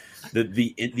tweet,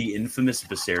 the infamous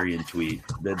Bessarian tweet.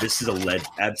 That this is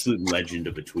absolute legend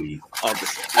of a tweet.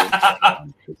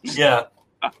 Yeah.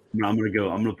 I'm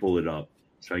gonna pull it up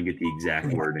so I can get the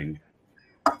exact wording.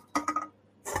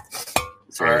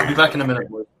 Sorry, I'll be back in a minute.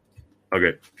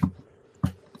 Okay.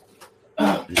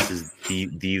 This is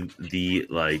the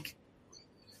like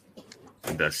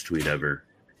best tweet ever.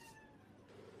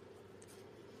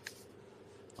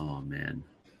 Oh man.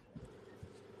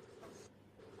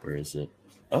 Where is it?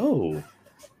 Oh,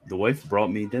 the wife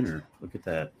brought me dinner. Look at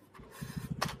that.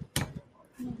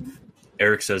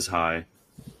 Eric says hi.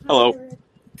 Hello.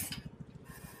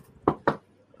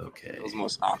 Okay. That was the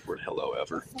most awkward hello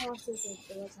ever.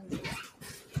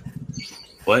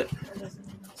 What?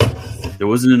 There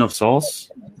wasn't enough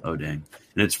sauce? Oh, dang.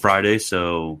 And it's Friday,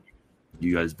 so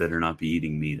you guys better not be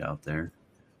eating meat out there.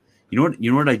 You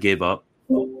know what I gave up?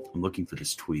 I'm looking for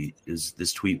this tweet.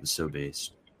 This tweet was so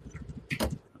based.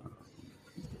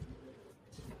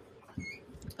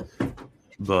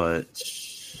 But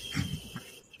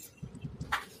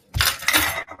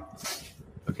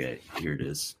okay, here it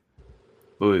is.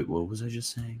 Wait, what was I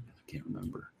just saying? I can't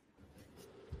remember.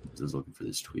 I was looking for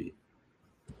this tweet.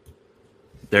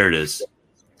 There it is.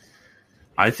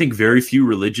 I think very few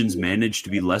religions manage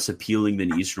to be less appealing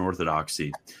than Eastern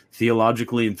Orthodoxy.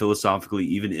 Theologically and philosophically,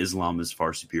 even Islam is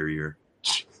far superior.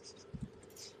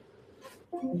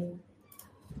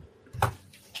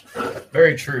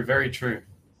 Very true. Very true.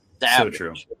 So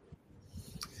true.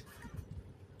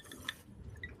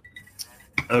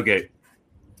 Okay,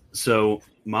 so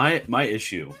my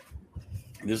issue,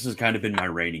 this has kind of been my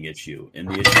reigning issue, and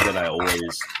the issue that I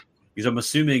always, because I'm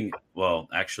assuming, well,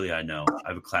 actually I know, I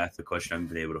have a classic question I haven't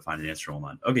been able to find an answer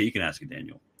online. Okay, you can ask it,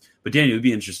 Daniel. But Daniel would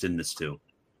be interested in this too.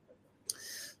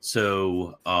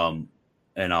 So,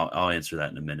 and I'll answer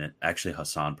that in a minute. Actually,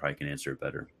 Hassan probably can answer it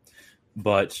better.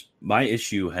 But my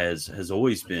issue has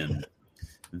always been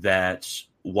that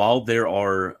while there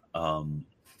are, on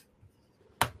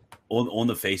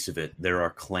the face of it, there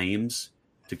are claims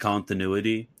to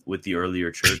continuity with the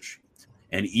earlier church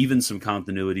and even some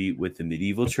continuity with the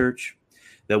medieval church,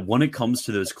 that when it comes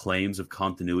to those claims of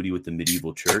continuity with the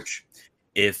medieval church,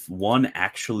 if one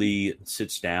actually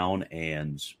sits down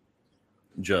and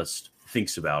just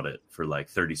thinks about it for like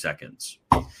 30 seconds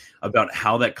about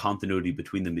how that continuity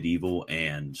between the medieval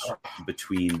and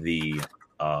between the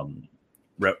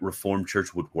Reformed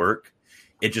church would work,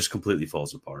 it just completely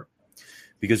falls apart.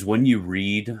 Because when you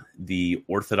read the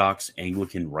Orthodox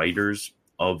Anglican writers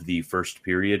of the first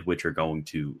period, which are going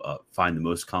to find the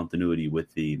most continuity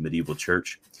with the medieval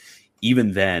church,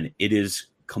 even then, it is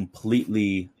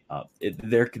completely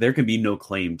there can be no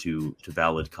claim to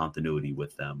valid continuity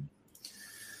with them.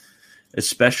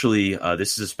 Especially,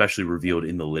 this is especially revealed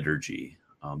in the liturgy.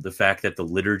 The fact that the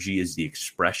liturgy is the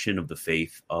expression of the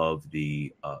faith of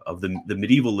the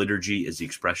medieval liturgy is the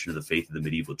expression of the faith of the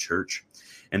medieval church,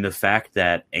 and the fact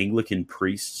that Anglican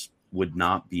priests would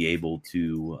not be able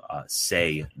to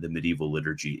say the medieval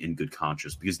liturgy in good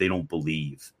conscience because they don't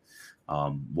believe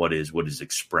what is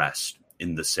expressed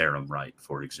in the Sarum Rite,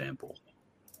 for example.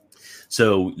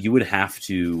 So you would have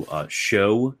to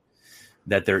show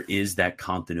that there is that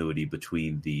continuity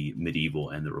between the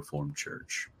medieval and the Reformed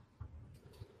church.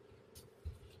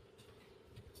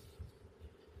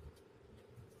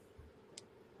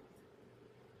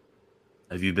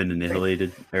 Have you been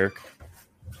annihilated, Eric?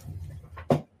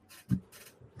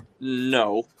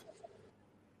 No.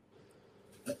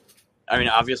 I mean,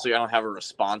 obviously, I don't have a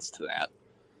response to that.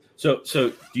 So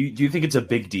do you think it's a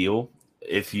big deal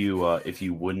if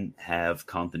you wouldn't have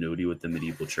continuity with the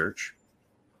medieval church?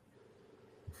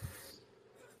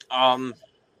 I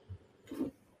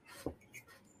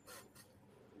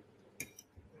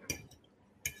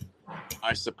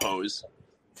suppose.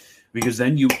 Because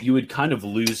then you would kind of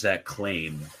lose that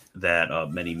claim that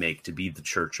many make to be the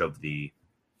church of the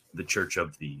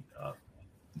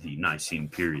Nicene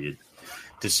period,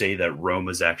 to say that Rome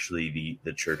is actually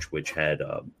the church which had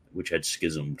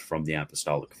schismed from the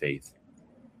apostolic faith.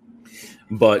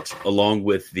 But along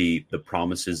with the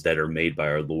promises that are made by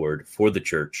our Lord for the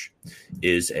church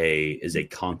is a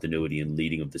continuity and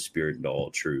leading of the Spirit into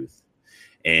all truth,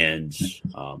 and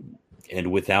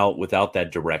without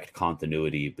that direct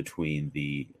continuity between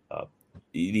the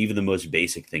even the most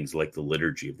basic things like the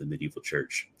liturgy of the medieval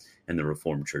church and the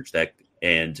Reformed church, that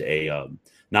and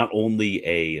not only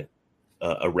a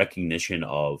recognition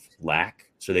of lack,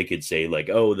 so they could say like,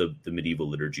 oh, the medieval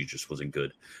liturgy just wasn't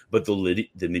good, but the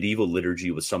medieval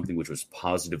liturgy was something which was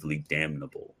positively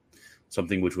damnable,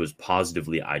 something which was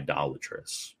positively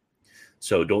idolatrous.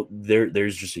 So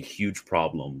there's just a huge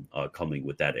problem coming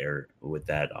with that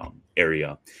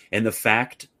area. And the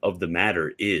fact of the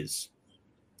matter is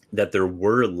that there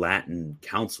were Latin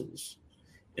councils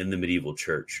in the medieval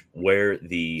church where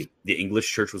the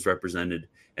English church was represented,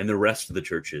 and the rest of the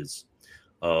churches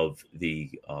of the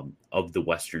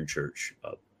Western church,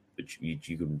 which you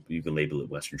can label it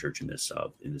Western church in this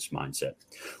mindset,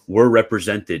 were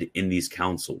represented in these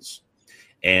councils.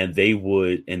 And they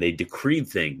decreed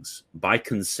things by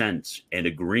consent and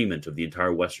agreement of the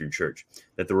entire Western Church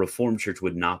that the Reformed Church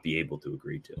would not be able to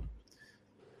agree to.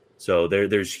 So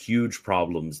there's huge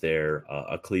problems there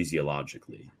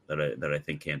ecclesiologically that I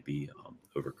think can't be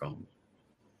overcome.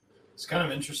 It's kind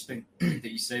of interesting that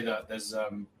you say that. There's a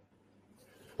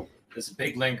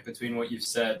big link between what you've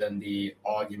said and the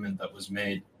argument that was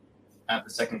made at the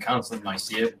Second Council of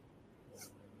Nicaea.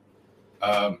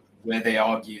 Where they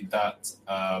argued that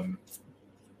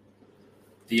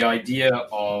the idea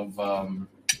of the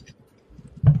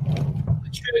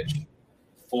church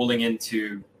falling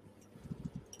into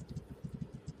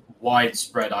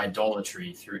widespread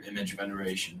idolatry through image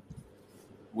veneration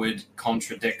would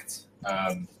contradict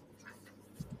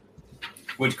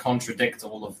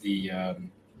all of the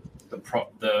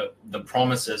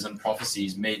promises and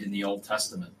prophecies made in the Old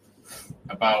Testament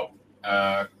about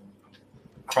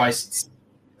Christ's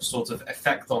sort of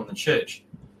effect on the church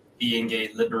being a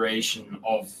liberation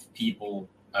of people,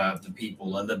 a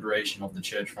liberation of the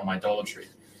church from idolatry.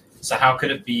 So how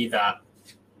could it be that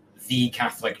the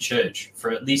Catholic Church,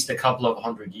 for at least a couple of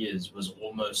 100 years, was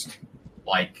almost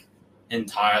like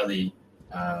entirely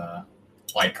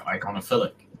like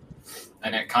iconophilic?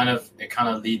 And it kind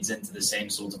of leads into the same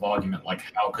sort of argument, like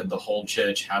how could the whole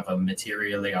church have a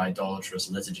materially idolatrous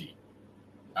liturgy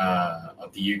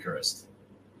of the Eucharist,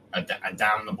 a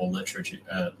damnable liturgy,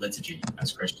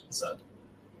 as Christian said?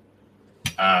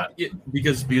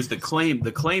 Because the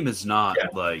claim is not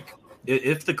like,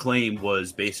 if the claim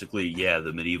was basically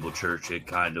the medieval church, it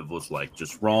kind of was like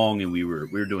just wrong, and we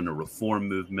were doing a reform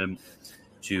movement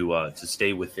to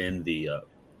stay within the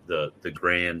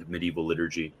grand medieval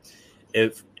liturgy.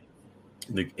 If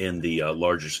in the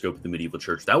larger scope of the medieval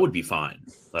church, that would be fine.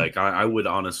 Like I would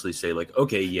honestly say, like,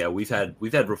 okay, we've had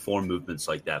reform movements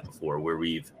like that before, where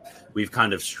we've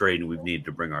kind of strayed and we've needed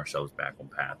to bring ourselves back on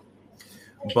path.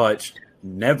 But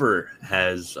never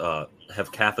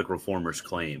have Catholic reformers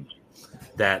claimed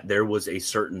that there was a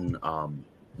certain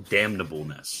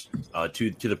damnableness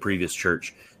to the previous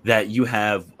church, that you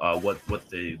have what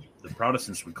the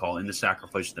Protestants would call, in the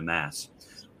sacrifice of the Mass,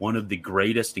 one of the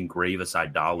greatest and gravest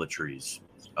idolatries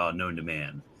known to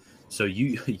man. So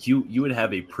you would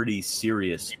have a pretty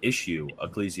serious issue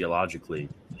ecclesiologically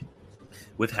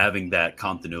with having that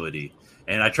continuity.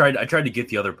 And I tried to get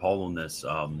the other Paul on this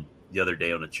the other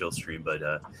day on a chill stream, but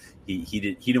he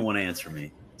didn't want to answer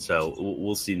me. So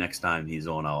we'll see next time he's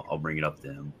on. I'll bring it up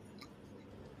to him.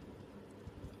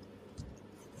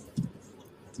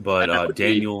 But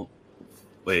Daniel,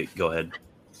 wait, go ahead.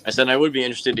 I said I would be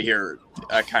interested to hear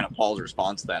kind of Paul's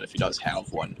response to that, if he does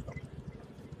have one.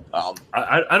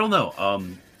 I don't know.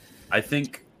 I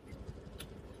think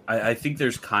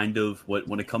there's kind of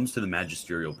when it comes to the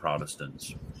magisterial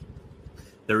Protestants,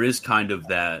 there is kind of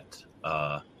that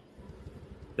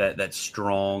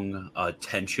strong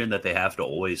tension that they have to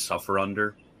always suffer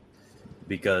under,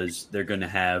 because they're going to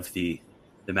have the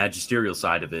magisterial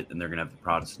side of it, and they're going to have the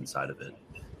Protestant side of it.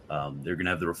 They're going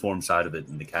to have the Reformed side of it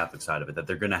and the Catholic side of it, that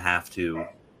they're going to have to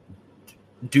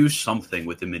do something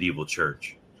with the medieval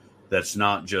church that's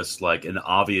not just like an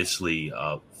obviously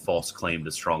false claim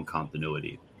to strong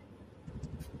continuity.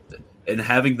 And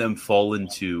having them fall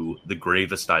into the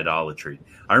gravest idolatry.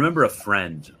 I remember a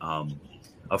friend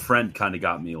kind of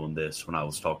got me on this when I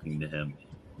was talking to him,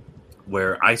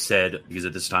 where I said, because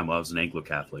at this time I was an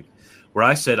Anglo-Catholic, where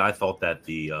I said I thought that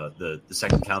the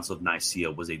Second Council of Nicaea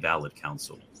was a valid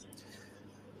council.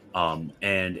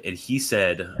 And he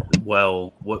said,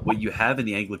 well, what you have in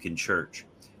the Anglican Church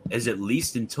is, at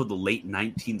least until the late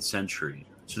 19th century,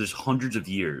 so there's hundreds of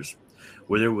years,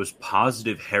 where there was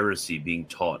positive heresy being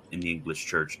taught in the English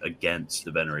Church against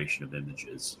the veneration of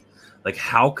images. Like,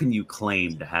 how can you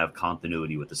claim to have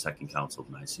continuity with the Second Council of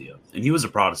Nicaea? And he was a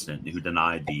Protestant who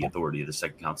denied the authority of the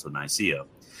Second Council of Nicaea.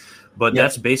 But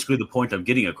that's basically the point I'm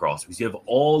getting across, because you have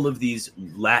all of these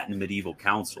Latin medieval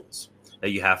councils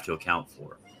that you have to account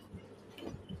for,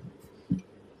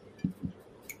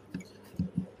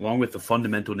 along with the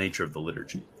fundamental nature of the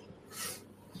liturgy.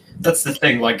 That's the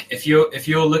thing. Like, if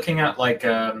you're looking at like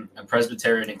a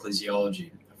Presbyterian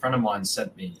ecclesiology, a friend of mine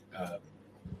sent me a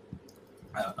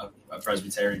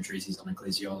Presbyterian treatise on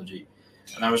ecclesiology,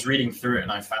 and I was reading through it,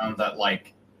 and I found that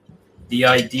like the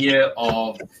idea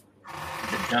of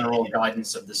the general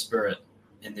guidance of the Spirit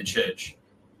in the church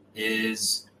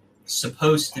is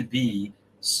supposed to be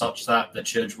such that the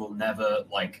church will never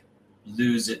like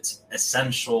lose its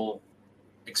essential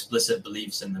explicit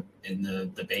beliefs in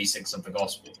the basics of the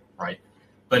gospel, right?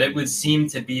 But it would seem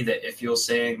to be that if you're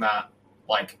saying that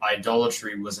like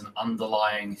idolatry was an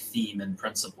underlying theme and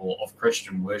principle of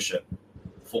Christian worship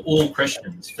for all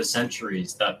Christians for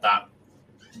centuries, that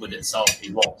would itself be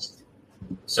lost.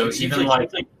 So even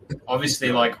like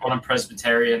obviously like on a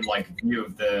Presbyterian like view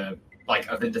of the like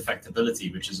of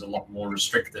indefectibility, which is a lot more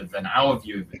restrictive than our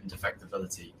view of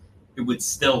indefectibility, it would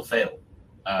still fail.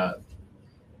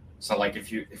 So like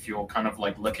if you're kind of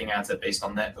like looking at it based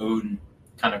on their own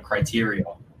kind of criteria,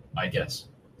 I guess.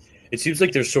 It seems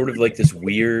like there's sort of like this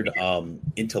weird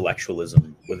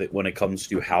intellectualism with it when it comes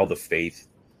to how the faith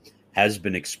has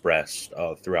been expressed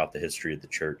throughout the history of the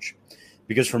church.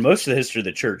 Because for most of the history of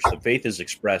the church, the faith is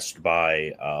expressed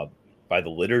by the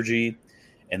liturgy,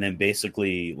 and then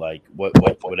basically like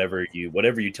whatever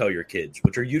you tell your kids,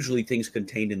 which are usually things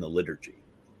contained in the liturgy.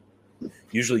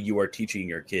 usually you are teaching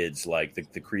your kids, like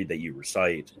the creed that you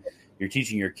recite, you're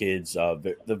teaching your kids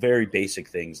the very basic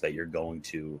things that you're going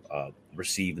to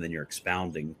receive, and then you're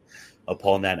expounding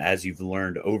upon that as you've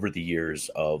learned over the years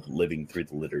of living through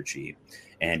the liturgy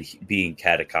and being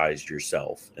catechized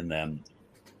yourself, and then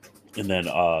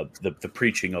the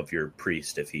preaching of your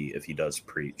priest if he does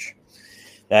preach.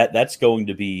 That's going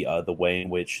to be the way in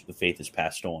which the faith is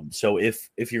passed on. So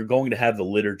if you're going to have the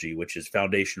liturgy, which is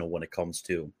foundational when it comes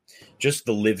to just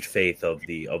the lived faith of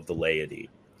the laity,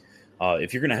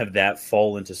 if you're going to have that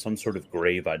fall into some sort of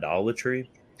grave idolatry,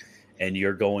 and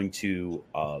you're going to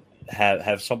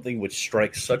have something which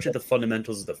strikes such at the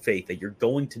fundamentals of the faith that you're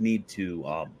going to need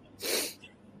to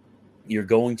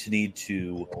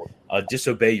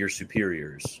disobey your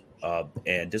superiors.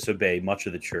 And disobey much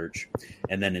of the church,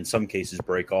 and then in some cases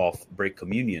break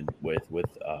communion with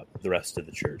the rest of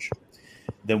the church.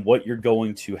 Then what you're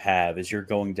going to have is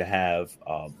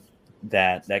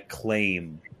that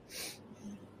claim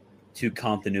to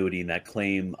continuity, and that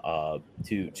claim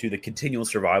to the continual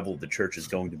survival of the church is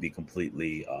going to be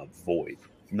completely void,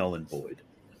 null and void.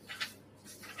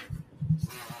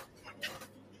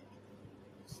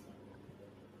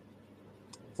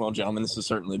 Well, gentlemen, this has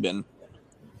certainly been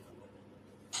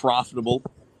profitable,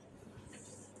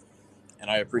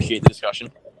 and I appreciate the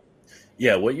discussion.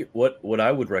 Yeah, what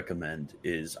I would recommend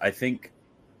is I think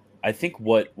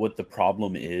what the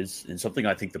problem is, and something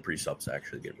I think the pre-subs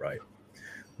actually get right.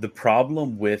 The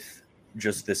problem with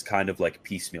just this kind of like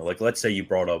piecemeal, like let's say you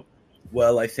brought up,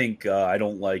 well, I think I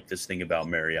don't like this thing about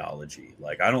Mariology.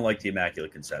 Like, I don't like the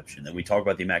Immaculate Conception. And we talk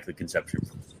about the Immaculate Conception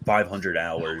for 500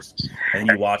 hours, and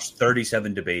you watch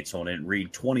 37 debates on it and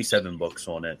read 27 books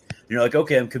on it. And you're like,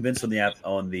 okay, I'm convinced on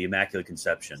the Immaculate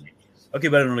Conception. Okay,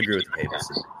 but I don't agree with the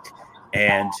papacy.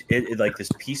 And it like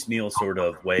this piecemeal sort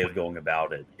of way of going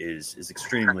about it is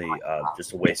extremely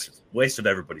just a waste of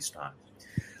everybody's time.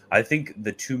 I think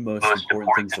the two most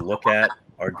important things to look at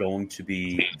are going to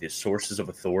be the sources of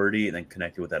authority, and then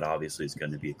connected with that, obviously, is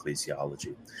going to be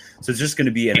ecclesiology. So it's just going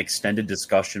to be an extended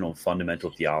discussion on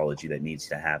fundamental theology that needs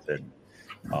to happen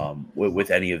with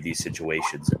any of these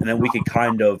situations. And then we can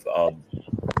kind of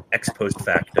ex post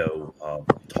facto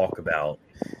talk about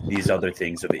these other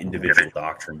things of individual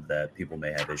doctrine that people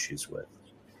may have issues with.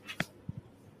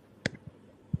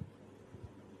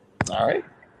 All right.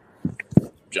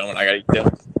 Gentlemen, I got to eat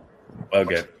dinner.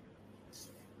 Okay.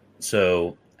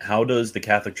 So how does the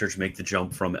Catholic Church make the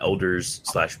jump from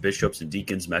elders/bishops and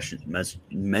deacons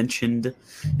mentioned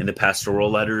in the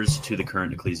pastoral letters to the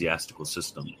current ecclesiastical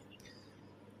system?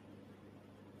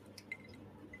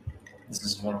 This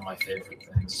is one of my favorite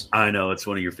things. I know, it's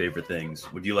one of your favorite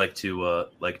things. Would you like to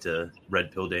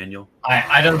red pill Daniel?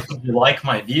 I don't think you like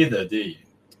my view, though, do you?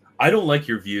 I don't like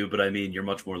your view, but I mean, you're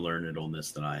much more learned on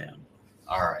this than I am.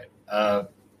 All right.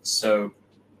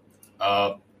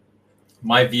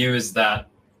 My view is that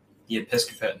the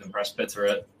episcopate and the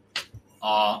presbyterate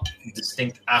are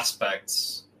distinct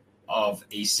aspects of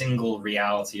a single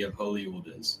reality of holy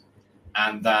orders,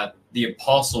 and that the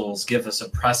apostles give us a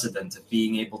precedent of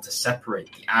being able to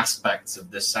separate the aspects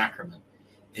of this sacrament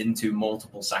into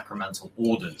multiple sacramental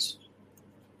orders,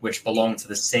 which belong to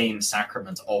the same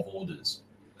sacrament of orders,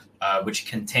 which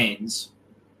contains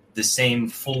the same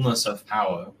fullness of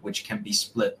power, which can be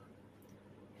split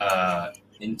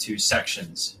into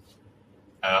sections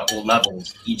or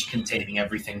levels, each containing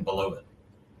everything below it.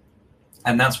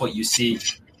 And that's what you see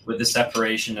with the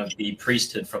separation of the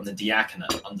priesthood from the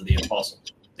diaconate under the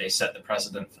apostles. They set the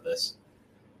precedent for this.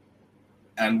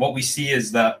 And what we see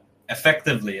is that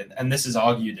effectively, and this is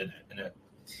argued in an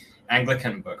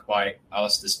Anglican book by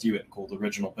Alistair Stewart called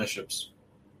Original Bishops,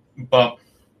 but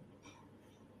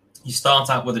you start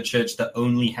out with a church that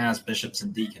only has bishops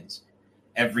and deacons.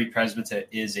 Every presbyter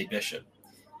is a bishop.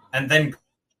 And then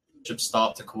bishops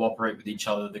start to cooperate with each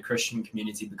other. The Christian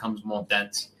community becomes more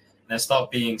dense. And there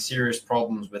start being serious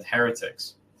problems with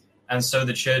heretics. And so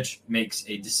the church makes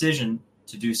a decision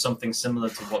to do something similar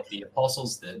to what the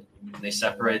apostles did. They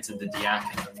separated the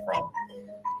diaconate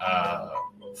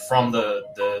from the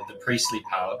priestly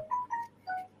power.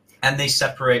 And they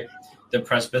separate the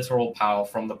presbyteral power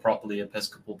from the properly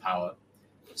episcopal power,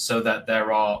 so that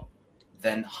there are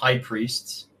then high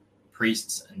priests,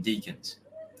 and deacons.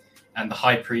 And the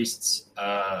high priest's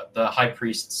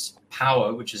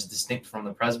power, which is distinct from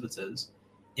the presbyters,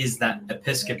 is that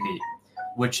episcopacy,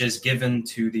 which is given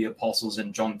to the apostles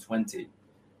in John 20.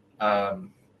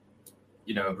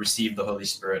 Receive the Holy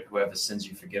Spirit, whoever sins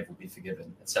you forgive will be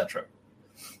forgiven, etc.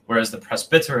 Whereas the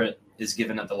presbyterate is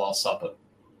given at the Last Supper.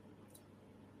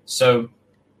 So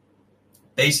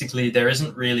basically, there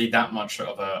isn't really that much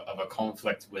of a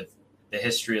conflict with the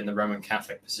history and the Roman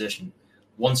Catholic position,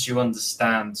 once you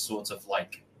understand sort of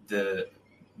like the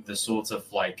sort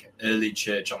of like early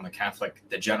church on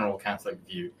the general Catholic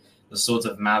view, the sort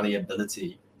of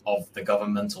malleability of the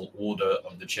governmental order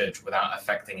of the church without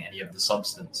affecting any of the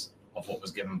substance of what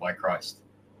was given by Christ.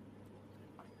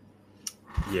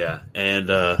 Yeah, and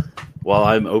while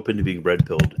I'm open to being red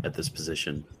pilled at this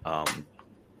position,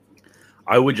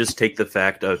 I would just take the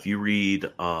fact of, if you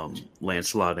read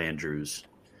Lancelot Andrewes,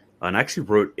 and I actually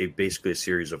wrote basically a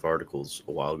series of articles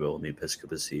a while ago on the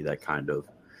episcopacy that kind of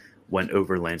went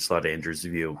over Lancelot Andrewes'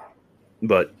 view,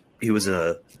 but he was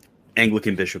a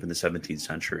Anglican bishop in the 17th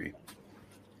century.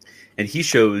 And he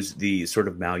shows the sort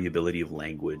of malleability of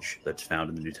language that's found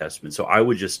in the New Testament. So I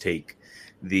would just take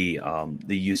the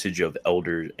usage of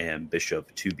elder and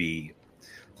bishop to be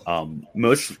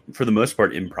for the most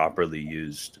part improperly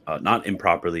used, not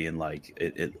improperly in like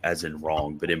it as in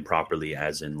wrong, but improperly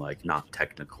as in like not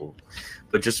technical,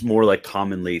 but just more like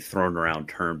commonly thrown around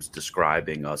terms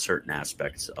describing certain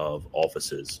aspects of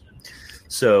offices.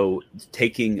 So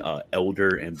taking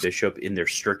elder and bishop in their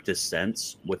strictest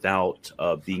sense without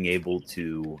being able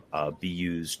to be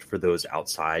used for those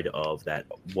outside of that,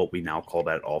 what we now call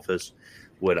that office,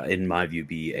 would, in my view,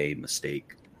 be a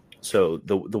mistake. So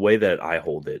the way that I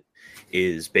hold it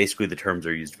is basically the terms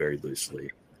are used very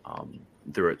loosely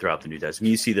throughout the New Testament.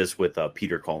 You see this with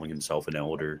Peter calling himself an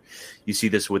elder. You see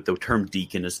this with the term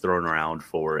deacon is thrown around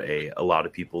for a lot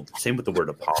of people. Same with the word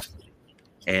apostle.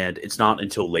 And it's not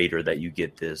until later that you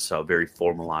get this very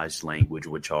formalized language,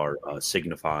 which are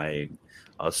signifying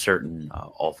certain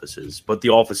offices. But the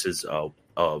offices of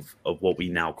what we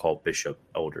now call bishop,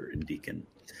 elder, and deacon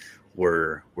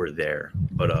were there.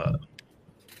 But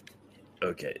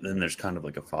okay, then there's kind of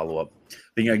like a follow-up.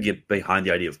 Then I get behind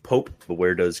the idea of pope, but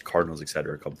where does cardinals,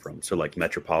 etc., come from? So like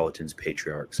metropolitans,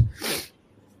 patriarchs,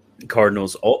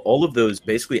 cardinals, all of those,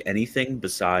 basically anything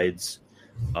besides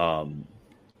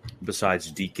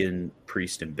deacon,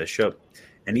 priest, and bishop,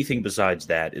 anything besides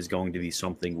that is going to be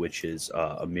something which is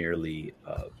a merely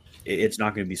it's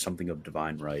not going to be something of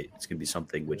divine right. It's going to be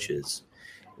something which is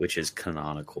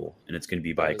canonical, and it's going to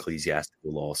be by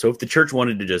ecclesiastical law. So if the church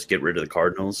wanted to just get rid of the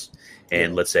cardinals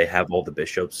and let's say have all the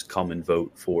bishops come and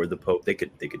vote for the pope, they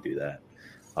could do that.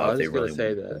 I was going to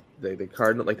say that the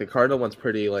cardinal one's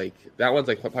pretty, like, that one's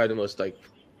like probably the most like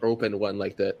open one,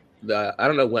 like the I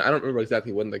don't remember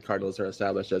exactly when the cardinals are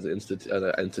established as an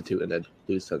institute in a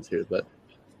loose sense here, but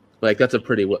like that's a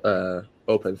pretty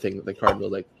open thing that the cardinal,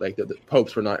 like the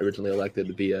popes were not originally elected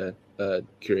to be a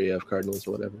curia of cardinals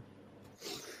or whatever.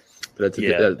 But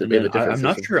I'm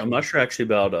not sure actually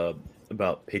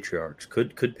about patriarchs.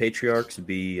 Could patriarchs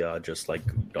be just like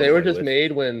they were just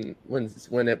made when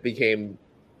it became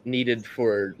needed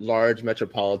for large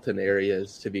metropolitan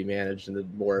areas to be managed in a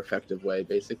more effective way,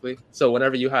 basically. So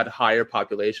whenever you had higher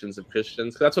populations of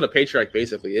Christians, 'cause that's what a patriarch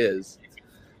basically is.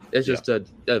 It's just a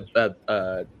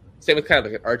same with kind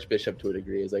of like an archbishop to a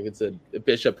degree. Is like it's a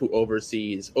bishop who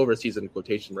oversees in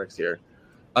quotation marks here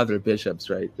other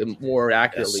bishops, right? The more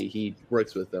accurately he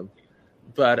works with them.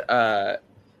 But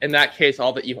in that case,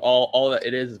 all that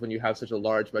it is when you have such a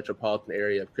large metropolitan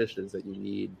area of Christians that you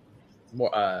need more.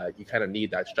 You kind of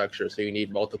need that structure, so you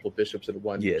need multiple bishops in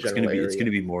one. Yeah, it's going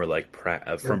to be more like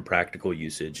from practical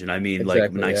usage, and I mean,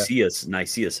 exactly, like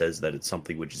Nicaea says that it's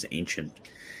something which is ancient,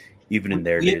 even in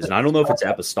their days. And I don't know if it's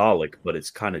apostolic, but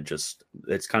it's kind of just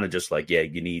like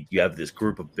you have this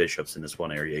group of bishops in this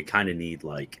one area. You kind of need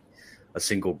like a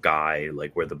single guy,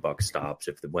 like where the buck stops.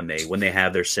 When they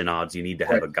have their synods, you need to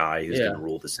have a guy who's going to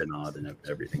rule the synod and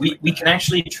everything. We can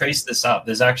actually trace this out.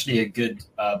 There's actually a good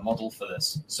model for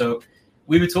this. So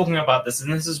we were talking about this,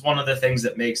 and this is one of the things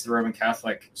that makes the Roman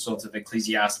Catholic sort of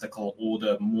ecclesiastical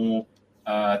order more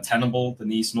tenable than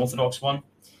the Eastern Orthodox one.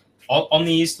 On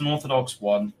the Eastern Orthodox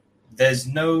one, there's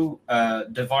no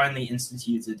divinely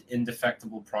instituted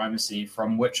indefectible primacy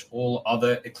from which all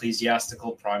other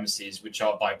ecclesiastical primacies, which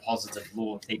are by positive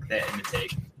law, take their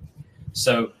imitation.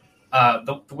 So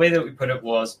the way that we put it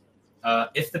was,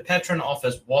 if the Patron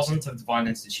office wasn't a divine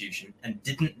institution and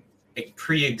didn't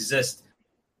pre-exist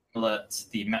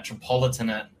the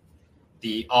Metropolitanate,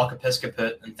 the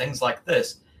Archiepiscopate, and things like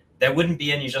this, there wouldn't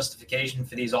be any justification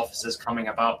for these offices coming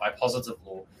about by positive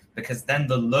law, because then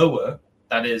the lower,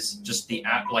 that is just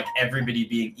like everybody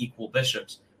being equal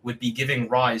bishops, would be giving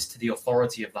rise to the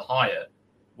authority of the higher.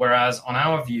 Whereas on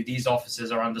our view, these offices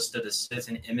are understood as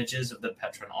certain images of the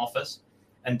Patron office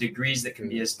and degrees that can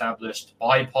be established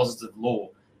by positive law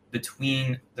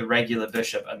between the regular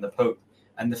bishop and the pope.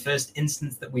 And the first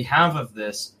instance that we have of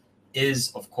this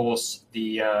is, of course,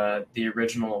 the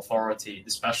original authority,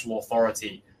 the special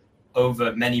authority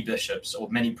over many bishops or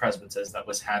many presbyters that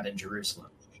was had in Jerusalem,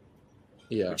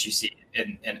 which you see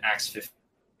in Acts 15.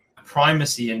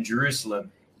 Primacy in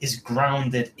Jerusalem is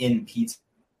grounded in Peter's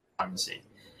primacy,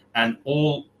 and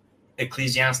all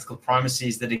ecclesiastical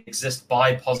primacies that exist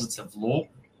by positive law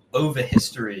over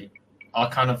history are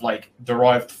kind of like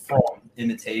derived from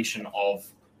imitation of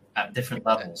at different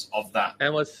levels of that.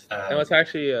 And what's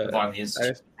actually divinely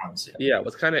instituted primacy. Yeah,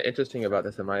 what's kind of interesting about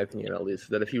this, in my opinion, at least,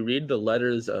 that if you read the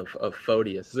letters of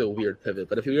Photius, this is a weird pivot,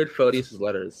 but if you read Photius's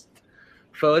letters,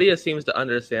 Photius seems to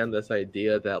understand this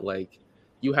idea that like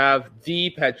you have the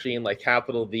Petrine, like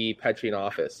capital the Petrine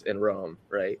office in Rome,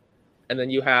 right? And then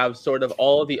you have sort of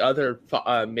all the other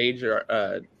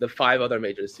the 5 other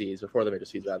major sees, or 4 other major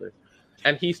sees rather.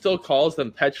 And he still calls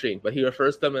them Petrine, but he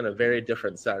refers to them in a very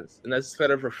different sense. And this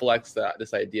kind of reflects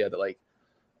this idea that like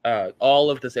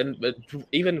all of this, and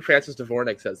even Francis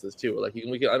Dvornik says this too, like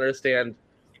we can understand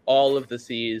all of the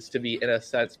sees to be in a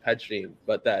sense Petrine,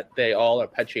 but that they all are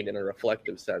Petrine in a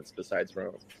reflective sense besides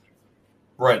Rome.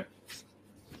 Right.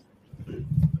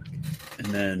 And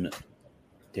then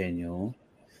Daniel,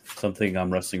 something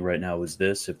I'm wrestling right now is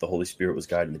this: if the Holy Spirit was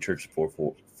guiding the church for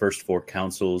first 4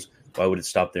 councils, why would it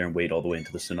stop there and wait all the way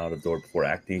into the synodal door before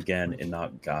acting again and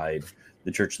not guide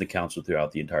the church and the council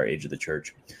throughout the entire age of the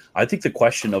church? I think the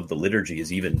question of the liturgy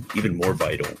is even more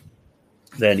vital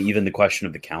than even the question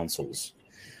of the councils.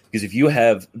 Because if you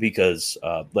have,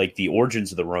 like the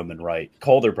origins of the Roman Rite,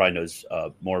 Calder probably knows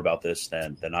more about this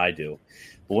than I do.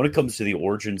 But when it comes to the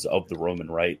origins of the Roman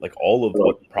Rite, like all of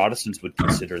what Protestants would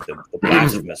consider the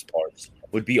blasphemous parts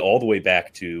would be all the way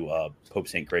back to Pope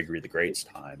St. Gregory the Great's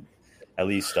time. At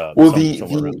least,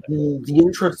 the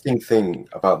interesting thing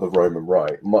about the Roman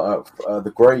Rite,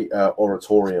 the great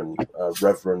oratorian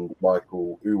Reverend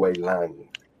Michael Uwe Lang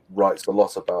writes a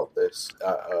lot about this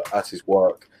at his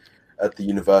work at the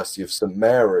University of St.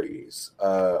 Mary's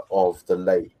of the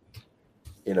Lake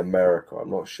in America. I'm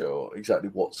not sure exactly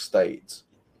what state,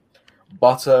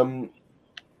 but the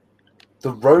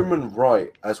Roman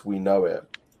Rite, as we know it,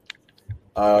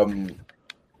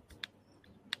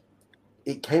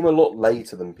 it came a lot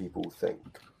later than people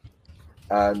think.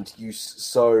 And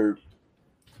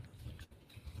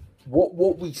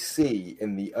what we see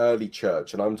in the early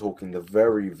church, and I'm talking the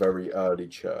very, very early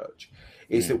church,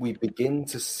 is that we begin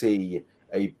to see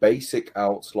a basic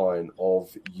outline of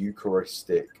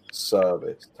Eucharistic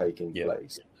service taking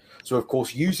place. So, of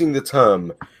course, using the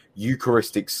term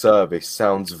Eucharistic service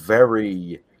sounds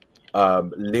very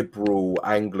liberal,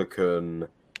 Anglican,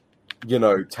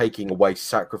 taking away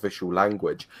sacrificial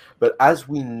language. But as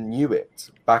we knew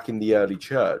it back in the early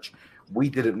church, we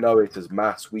didn't know it as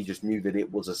mass. We just knew that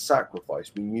it was a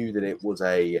sacrifice. We knew that it was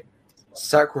a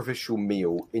sacrificial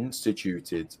meal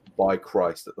instituted by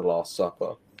Christ at the Last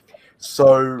Supper.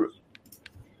 So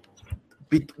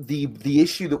the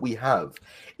issue that we have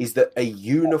is that a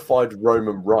unified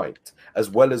Roman Rite, as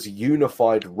well as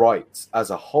unified rites as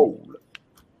a whole,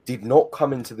 did not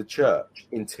come into the church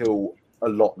until a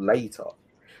lot later.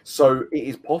 So it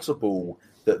is possible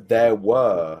that there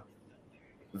were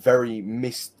very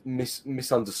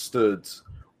misunderstood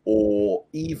or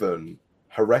even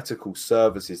heretical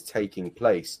services taking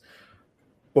place.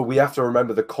 But we have to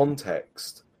remember the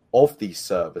context of these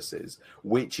services,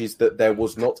 which is that there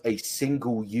was not a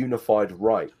single unified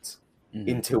rite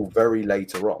until very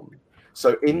later on.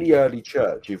 So in the early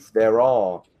church, if there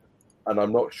are, and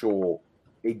I'm not sure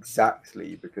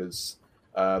exactly because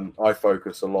I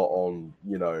focus a lot on,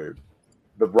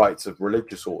 the rites of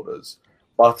religious orders,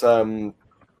 but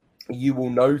you will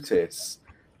notice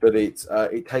that it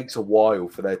takes a while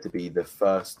for there to be the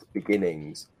first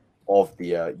beginnings of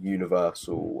the unified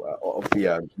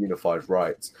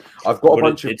rites. I've got a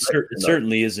bunch of. It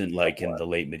certainly isn't like in the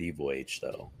late medieval age,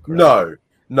 though. Correct?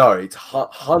 No, it's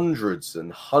hundreds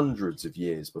and hundreds of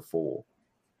years before.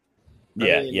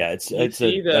 That's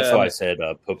why I said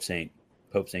Pope Saint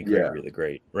Gregory the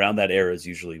Great. Around that era is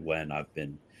usually when I've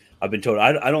been told.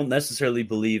 I don't necessarily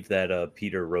believe that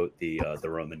Peter wrote the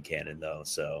Roman canon, though.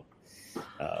 So,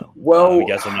 I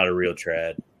guess I'm not a real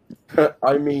trad.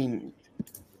 I mean,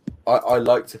 I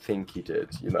like to think he did,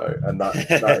 and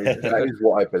that is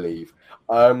what I believe.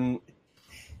 I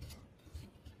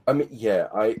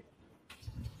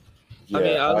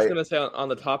was gonna say on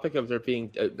the topic of there being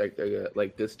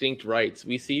like distinct rites,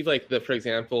 we see for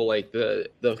example,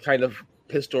 the kind of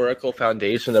historical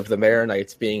foundation of the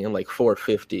Maronites being in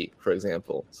 450, for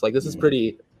example. So this is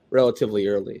pretty relatively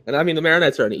early, and I mean the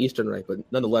Maronites are an Eastern rite, but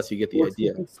nonetheless you get the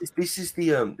idea. This is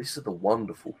the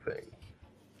wonderful thing,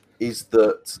 is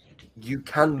that you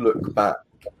can look back.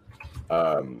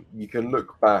 What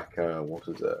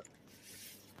is it?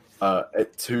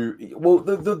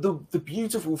 The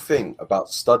beautiful thing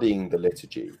about studying the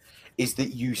liturgy is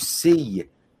that you see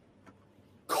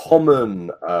common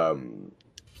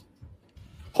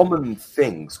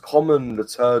things, common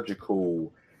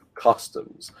liturgical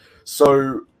customs.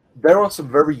 So there are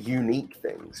some very unique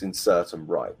things in certain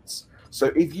rites.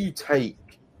 So if you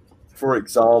take, for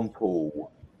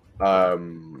example,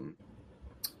 the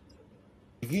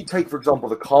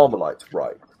Carmelite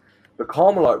rite. The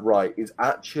Carmelite rite is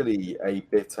actually a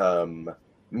bit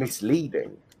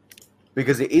misleading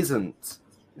because it isn't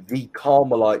the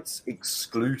Carmelites'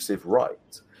 exclusive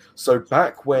rite. So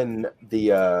back when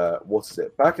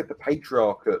back at the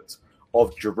Patriarchate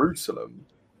of Jerusalem,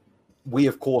 we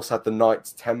of course had the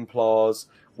Knights Templars,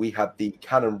 we had the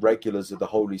Canon Regulars of the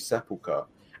Holy Sepulchre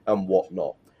and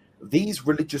whatnot. These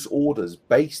religious orders,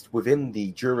 based within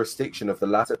the jurisdiction of the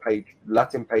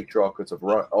Latin Patriarchate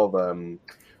of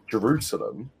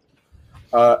Jerusalem,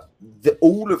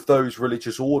 all of those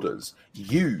religious orders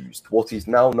used what is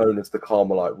now known as the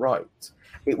Carmelite rite.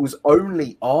 It was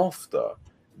only after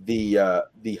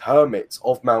the hermits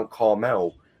of Mount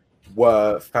Carmel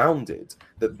were founded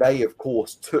that they, of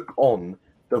course, took on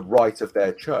the rite of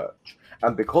their church.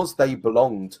 And because they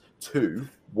belonged to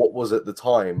what was at the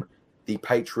time the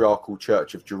Patriarchal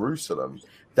Church of Jerusalem,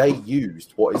 they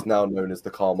used what is now known as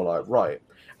the Carmelite rite.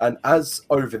 And as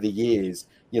over the years,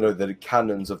 the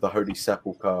canons of the Holy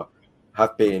Sepulchre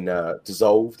have been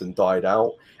dissolved and died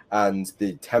out, and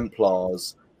the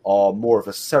Templars are more of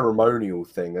a ceremonial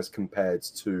thing as compared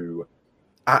to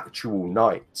actual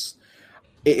knights,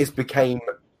 it has became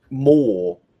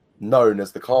more known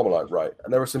as the Carmelite rite.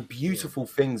 And there are some beautiful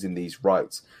things in these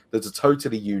rites that are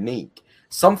totally unique.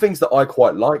 Some things that I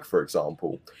quite like, for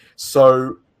example.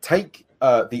 So take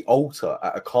the altar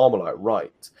at a Carmelite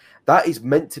rite. That is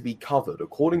meant to be covered,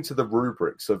 according to the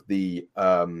rubrics of the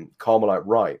Carmelite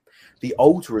rite. The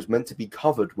altar is meant to be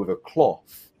covered with a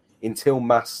cloth until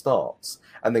Mass starts,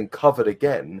 and then covered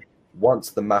again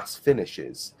once the Mass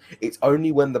finishes. It's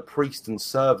only when the priest and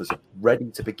servers are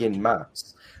ready to begin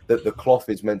Mass that the cloth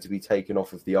is meant to be taken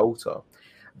off of the altar.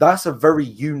 That's a very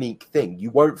unique thing.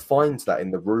 You won't find that in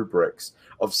the rubrics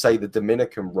of, say, the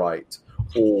Dominican rite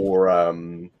or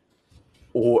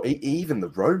even the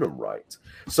Roman rite.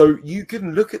 So you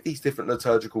can look at these different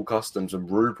liturgical customs and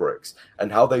rubrics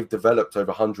and how they've developed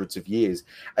over hundreds of years,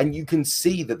 and you can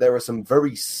see that there are some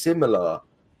very similar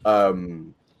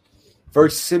things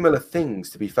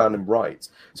to be found in rites.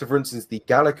 So, for instance, the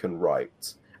Gallican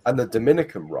rite and the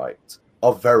Dominican rite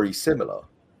are very similar.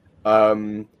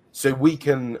 So we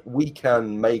can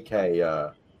make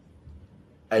a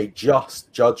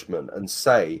just judgment and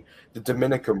say the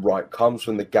Dominican rite comes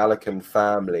from the Gallican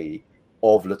family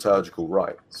of liturgical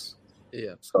rites.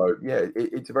 Yeah. So yeah,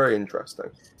 it's very interesting.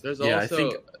 There's Yeah, I also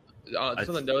think- just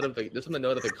on the note of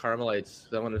the Carmelites.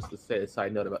 I wanted to say a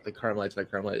side note about the Carmelites and the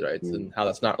Carmelite rites and how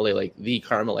that's not really like the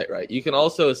Carmelite rite. You can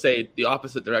also say the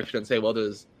opposite direction and say, well,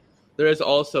 there is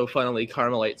also funnily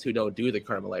Carmelites who don't do the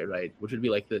Carmelite rite, which would be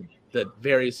like the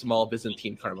very small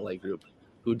Byzantine Carmelite group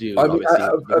who do. I mean,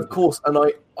 of course, and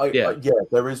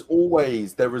there is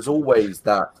always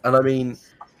that, and I mean,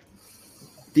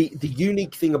 the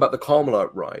unique thing about the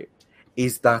Carmelite rite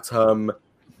is that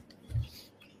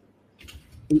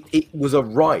it was a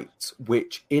rite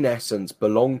which, in essence,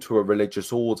 belonged to a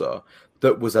religious order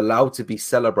that was allowed to be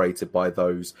celebrated by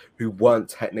those who weren't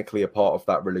technically a part of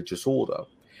that religious order,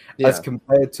 as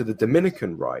compared to the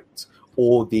Dominican rite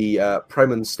or the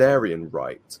Premonstrarian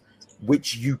rite,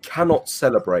 which you cannot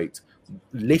celebrate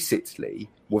licitly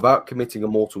without committing a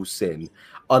mortal sin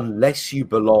unless you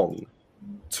belong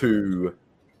to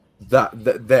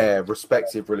their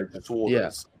respective religious orders. Yeah.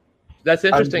 That's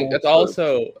interesting. That's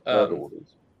also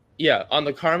orders. on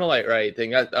the Carmelite rite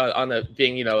thing, on the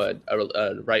being a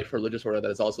rite for religious order that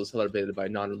is also celebrated by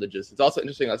non-religious. It's also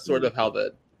interesting. That's sort of how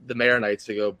the Maronites,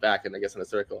 to go back and I guess in a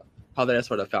circle, how they're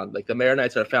sort of found. Like the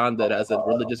Maronites are founded as a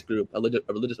religious group, a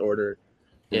religious order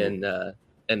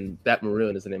in Bet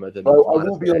Maroon is the name of the. Oh, I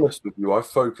will be honest with you. I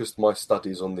focused my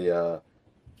studies on the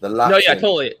Latin. No, yeah,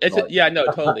 totally.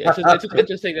 Totally. It's just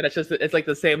interesting that it's like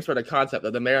the same sort of concept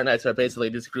that the Maronites are basically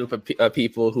this group of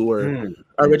people who were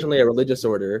originally a religious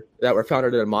order that were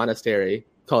founded in a monastery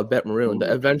called Bet Maroon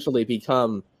that eventually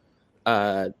become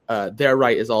their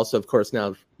rite is also, of course,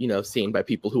 now seen by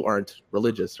people who aren't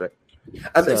religious, right?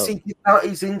 And see, that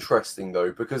is interesting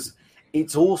though, because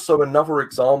it's also another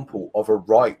example of a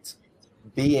rite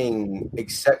being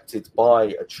accepted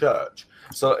by a church.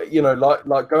 So,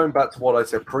 like going back to what I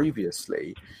said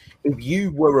previously, if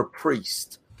you were a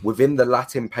priest within the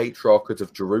Latin Patriarchate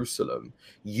of Jerusalem,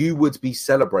 you would be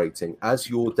celebrating as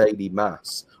your daily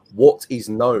mass what is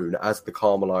known as the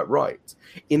Carmelite Rite,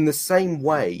 in the same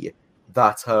way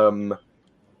that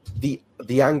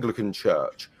the Anglican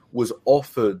Church was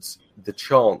offered the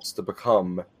chance to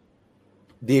become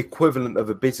the equivalent of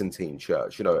a Byzantine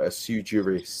church, you know, a sui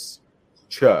juris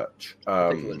church.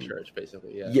 Particular church,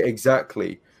 basically. Yeah,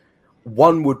 exactly.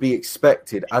 One would be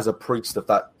expected as a priest of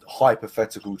that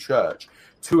hypothetical church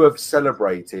to have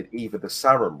celebrated either the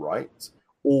Sarum Rite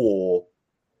or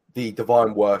the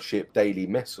Divine Worship Daily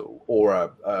Missal, or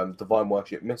a Divine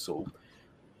Worship Missal.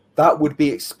 That would be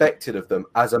expected of them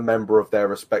as a member of their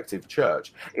respective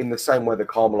church, in the same way the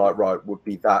Carmelite Rite would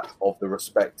be that of the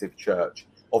respective church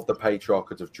of the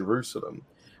Patriarchate of Jerusalem.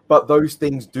 But those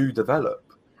things do develop.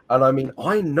 And I mean,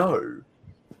 I know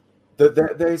that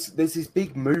there's this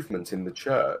big movement in the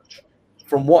church,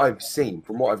 from what I've seen,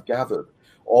 from what I've gathered,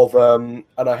 of, and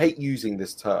I hate using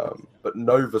this term, but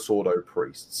Novus Ordo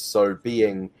priests, so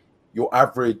being your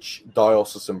average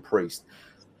diocesan priest,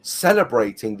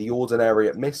 celebrating the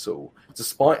Ordinariate Missal,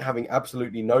 despite having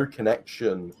absolutely no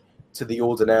connection to the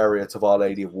Ordinariate of Our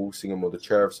Lady of Walsingham or the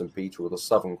Chair of St. Peter or the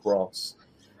Southern Cross.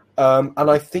 And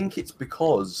I think it's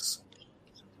because,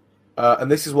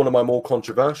 and this is one of my more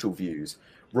controversial views,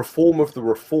 reform of the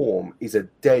reform is a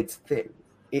dead thing.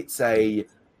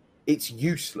 It's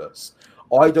useless.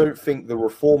 I don't think the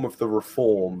reform of the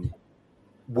reform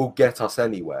will get us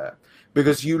anywhere,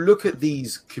 because you look at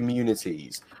these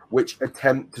communities which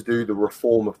attempt to do the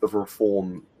reform of the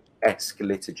reform-esque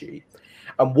liturgy,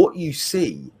 and what you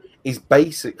see is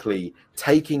basically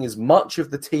taking as much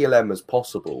of the TLM as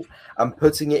possible and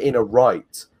putting it in a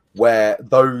rite where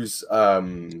those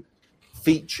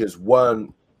features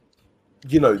weren't,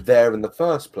 you know, there in the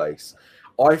first place.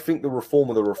 I think the reform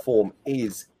of the reform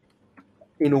is,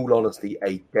 in all honesty,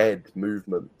 a dead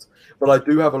movement. But I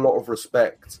do have a lot of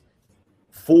respect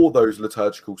for those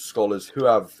liturgical scholars who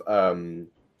have tried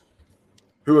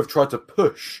to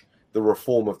push the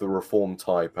reform of the reform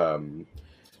type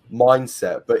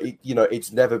mindset. But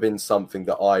it's never been something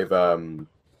that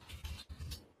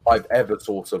I've ever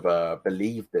sort of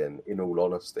believed in all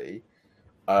honesty.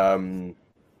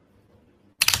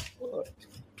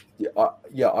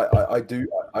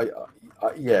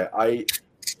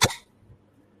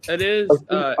 It is.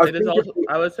 It is also.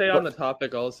 I would say on the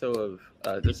topic also of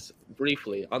just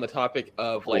briefly on the topic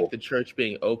of like the church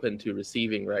being open to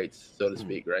receiving rites, so to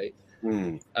speak, right?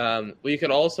 We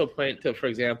could also point to, for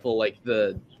example, like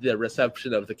the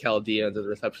reception of the Chaldeans and the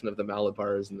reception of the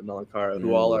Malabars and the Malankara,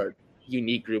 who all are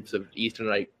unique groups of Eastern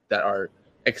Rite that are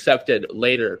accepted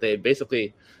later. They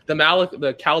basically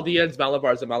the Chaldeans,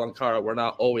 Malabars, and Malankara were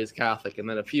not always Catholic, and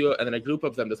then a group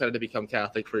of them decided to become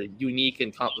Catholic for unique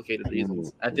and complicated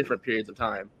reasons at different periods of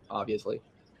time, obviously.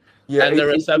 Yeah, and the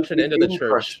reception into the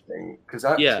church. Because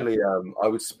actually, I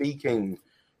was speaking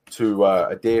to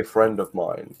a dear friend of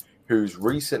mine who's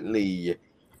recently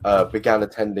began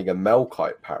attending a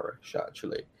Melkite parish,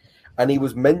 actually, and he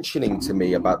was mentioning to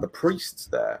me about the priests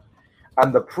there.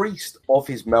 And the priest of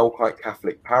his Melkite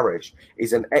Catholic parish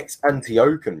is an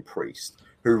ex-Antiochian priest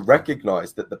who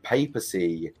recognized that the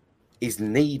papacy is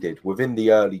needed within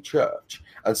the early church,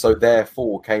 and so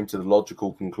therefore came to the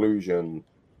logical conclusion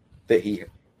that he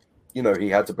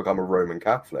had to become a Roman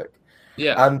Catholic.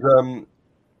 Yeah. And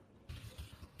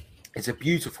it's a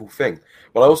beautiful thing.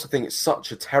 But I also think it's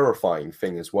such a terrifying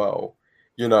thing as well,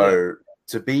 to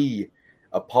be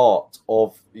a part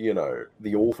of,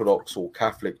 the Orthodox or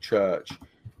Catholic Church,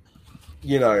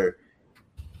 and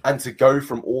to go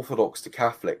from Orthodox to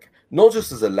Catholic, not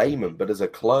just as a layman, but as a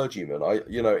clergyman.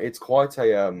 It's quite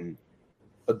a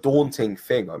daunting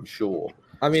thing, I'm sure.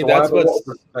 I mean, so that's I have a lot of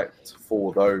respect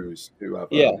for those who have.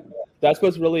 That's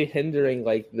what's really hindering,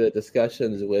 like, the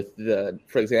discussions with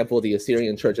for example, the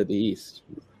Assyrian Church of the East,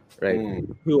 right?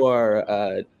 Who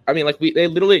are,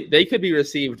 they could be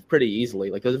received pretty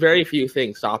easily. Like, there's very few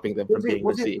things stopping them from being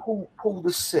received. Paul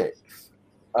VI?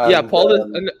 John Paul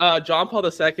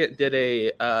II did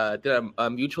a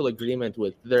mutual agreement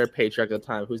with their patriarch at the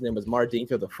time, whose name was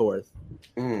Mardinka IV,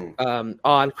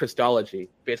 on Christology,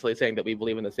 basically saying that we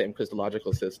believe in the same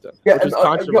Christological system. Yeah, and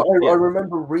I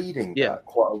remember reading that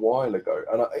quite a while ago,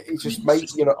 and it just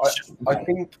makes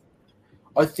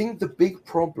I think the big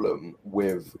problem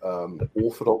with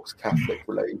Orthodox Catholic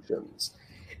relations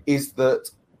is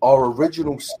that our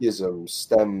original schism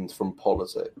stemmed from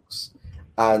politics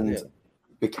and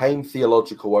became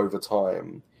theological over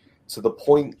time, to the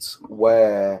point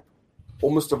where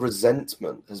almost a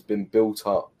resentment has been built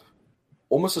up,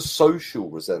 almost a social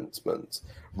resentment,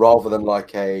 rather than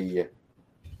like a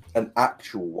an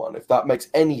actual one, if that makes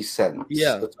any sense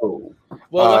Yeah. at all.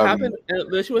 Well, what happened? And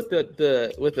the issue with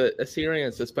the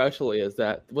Assyrians, especially, is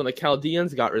that when the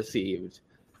Chaldeans got received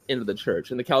into the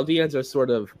church, and the Chaldeans are sort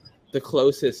of the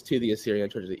closest to the Assyrian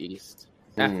Church of the East,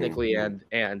 ethnically and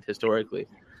historically.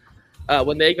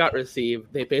 When they got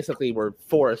received, they basically were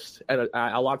forced, and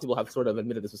a lot of people have sort of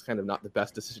admitted this was kind of not the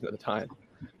best decision at the time,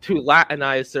 to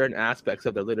Latinize certain aspects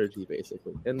of their liturgy,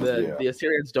 basically. And the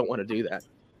Assyrians don't want to do that.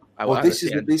 Well, this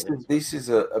is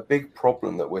a big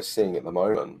problem that we're seeing at the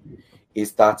moment,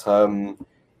 is that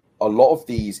a lot of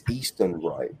these Eastern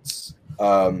rites,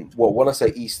 well, when I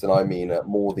say Eastern, I mean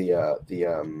more the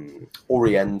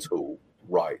Oriental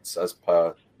rites, as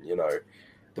per, you know,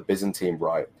 the Byzantine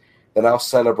rite. They're now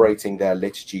celebrating their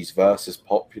liturgies versus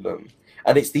populum,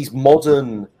 and it's these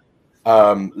modern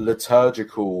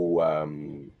liturgical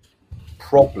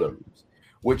problems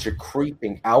which are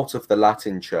creeping out of the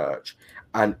Latin Church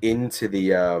and into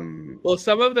the well,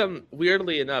 some of them,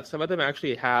 weirdly enough, some of them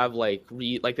actually have they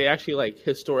actually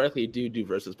historically do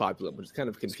versus populum, which is kind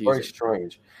of confusing. Very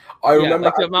strange. I remember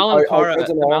like the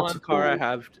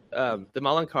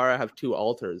Malankara have two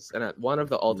altars, and at one of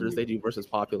the altars they do versus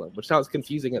populum, which sounds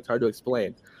confusing. It's hard to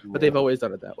explain, but they've always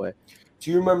done it that way.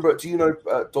 Do you know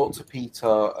Dr.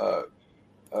 Peter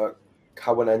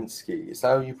Kawanensky? Is that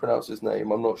how you pronounce his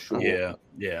name? I'm not sure. Yeah.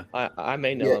 I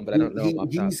may know him, but I don't know him.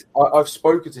 I've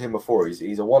spoken to him before.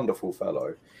 He's a wonderful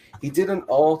fellow. He did an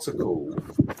article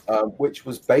which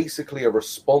was basically a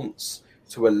response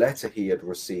to a letter he had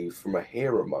received from a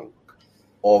hieromonk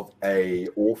of a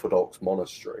Orthodox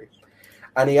monastery,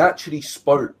 and he actually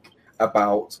spoke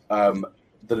about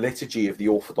the liturgy of the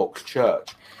Orthodox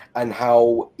Church and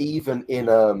how even in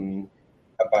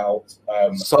about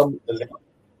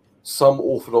some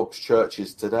Orthodox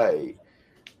churches today,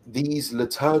 these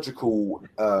liturgical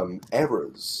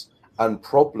errors and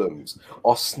problems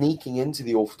are sneaking into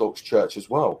the Orthodox Church as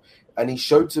well. And he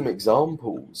showed some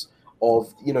examples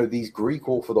of, you know, these Greek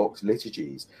Orthodox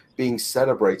liturgies being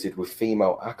celebrated with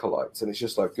female acolytes, and it's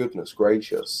just like, goodness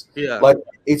gracious. Yeah, like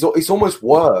it's almost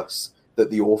worse that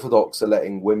the Orthodox are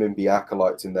letting women be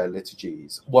acolytes in their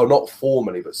liturgies. Well, not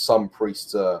formally, but some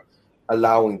priests are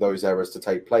allowing those errors to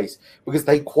take place, because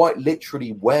they quite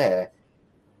literally wear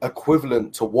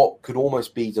equivalent to what could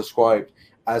almost be described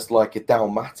as like a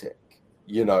dalmatic.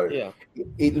 You know,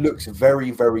 it looks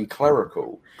very, very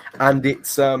clerical, and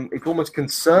it's almost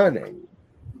concerning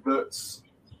that,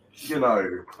 you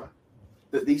know,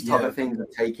 that these type of things are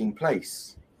taking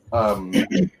place.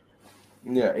 It's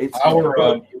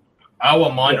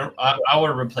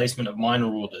our replacement of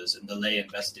minor orders and the lay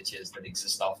investitures that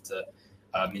exist after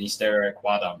Ministeria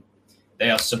Quadam, they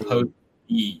are supposed to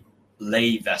be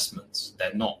lay vestments.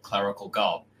 They're not clerical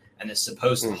garb, and it's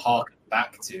supposed to harken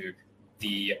back to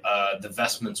the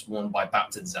vestments worn by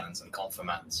baptizans and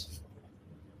confirmands.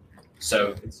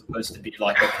 So it's supposed to be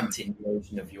like a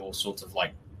continuation of your sort of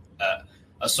like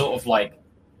a sort of like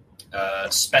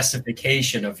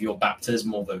specification of your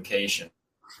baptismal vocation.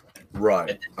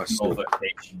 Right.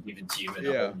 Vocation given to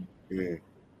you.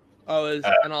 And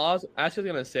I was actually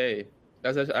going to say,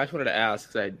 I just wanted to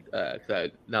ask, because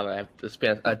now that I have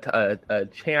a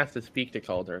chance to speak to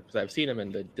Calder, because I've seen him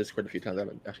in the Discord a few times, I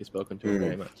haven't actually spoken to him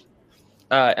very much.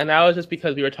 And that was just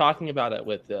because we were talking about it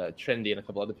with Trendy and a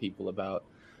couple other people about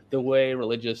the way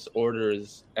religious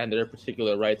orders and their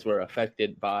particular rites were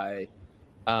affected by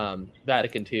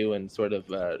Vatican II and sort of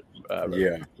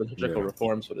liturgical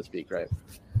reform, so to speak, right?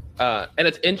 And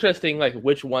it's interesting, like,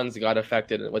 which ones got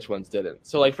affected and which ones didn't.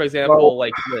 So, like, for example,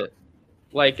 we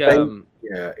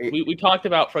talked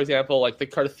about, for example, like the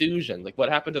Carthusian, like what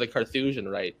happened to the Carthusian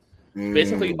rite.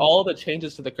 Basically, all the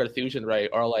changes to the Carthusian rite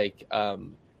are like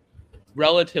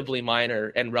relatively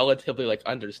minor and relatively like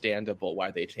understandable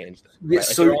why they changed it. Right? Yeah,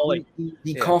 so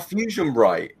the Carthusian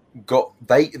rite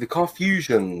the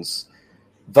Carthusians,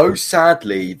 though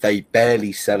sadly they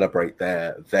barely celebrate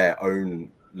their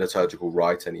own liturgical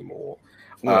rite anymore.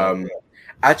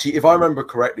 Actually, if I remember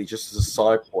correctly, just as a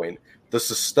side point, the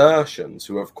Cistercians,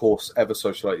 who are of course ever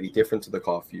so slightly different to the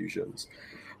Carthusians,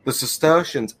 the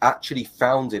Cistercians actually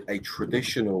founded a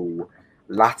traditional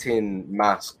Latin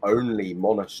Mass only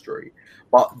monastery,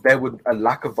 but there was a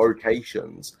lack of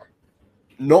vocations,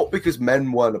 not because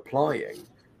men weren't applying,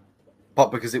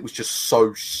 but because it was just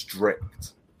so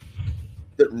strict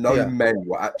that no men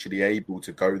were actually able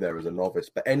to go there as a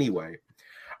novice. But anyway,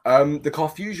 the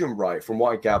Carthusian rite, from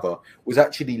what I gather, was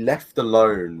actually left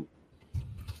alone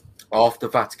after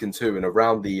Vatican II and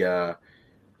around the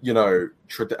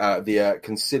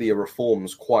Concilia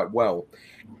reforms quite well.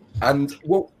 And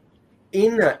well,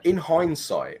 in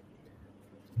hindsight,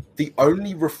 the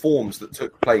only reforms that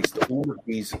took place to all of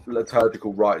these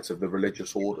liturgical rites of the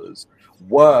religious orders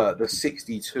were the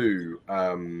 62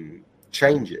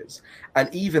 changes.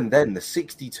 And even then, the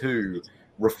 62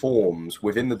 reforms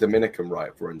within the Dominican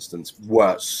rite, for instance,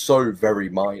 were so very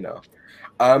minor.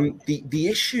 The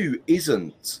issue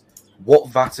isn't what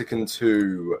Vatican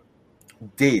II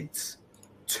did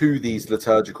to these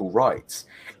liturgical rites.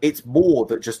 It's more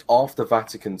that just after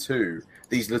Vatican II,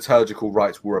 these liturgical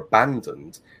rites were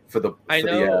abandoned for the. I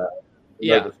know.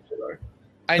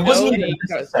 I It know wasn't the, even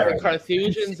necessary. the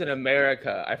Carthusians in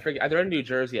America. I forget. They're in New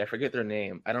Jersey. I forget their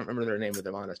name. I don't remember their name of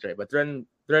their monastery, but they're in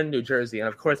New Jersey. And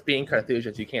of course, being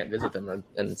Carthusians, you can't visit them,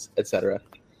 and etc.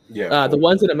 Yeah. The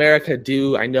ones in America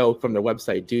do. I know from their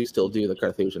website do still do the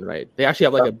Carthusian rite. They actually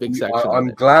have like a big section. I'm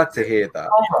glad to hear that.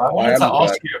 I wanted to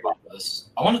ask you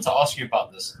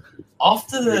about this.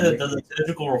 After the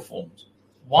liturgical reforms,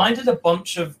 why did a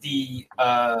bunch of the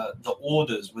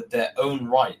orders with their own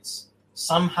rites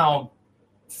somehow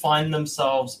find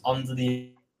themselves under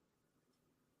the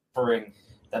offering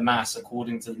the mass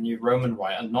according to the new Roman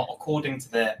rite and not according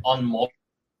to their unmodern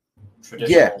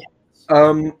traditional?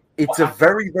 Yeah, it's a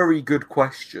very, very good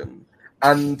question.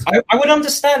 And I would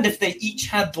understand if they each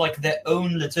had like their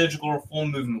own liturgical reform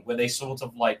movement where they sort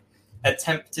of like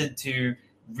attempted to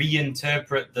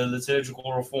reinterpret the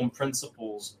liturgical reform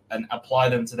principles and apply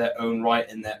them to their own rite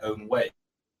in their own way.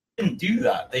 They didn't do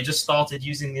that. They just started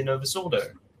using the Novus Ordo.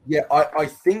 yeah, I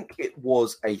think it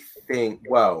was a thing.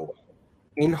 Well,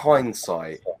 in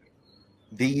hindsight,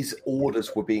 these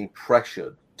orders were being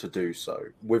pressured to do so,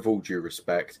 with all due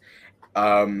respect.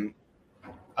 I'd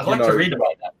like to read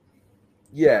about that.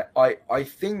 Yeah, I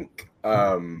think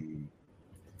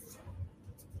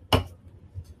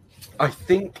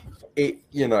it,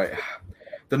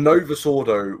 the Novus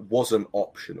Ordo wasn't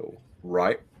optional,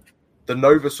 right? The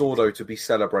Novus Ordo to be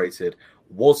celebrated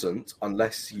wasn't,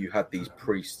 unless you had these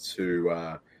priests who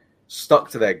stuck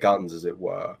to their guns, as it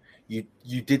were. You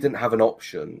didn't have an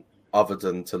option other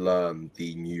than to learn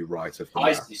the new rite of the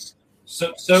Mass.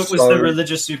 So it was the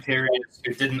religious superiors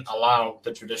who didn't allow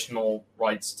the traditional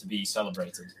rites to be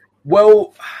celebrated.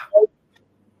 Well,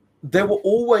 there were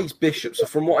always bishops. So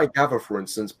from what I gather, for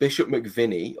instance, Bishop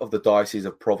McVinney of the Diocese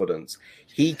of Providence,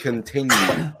 he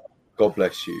continued, God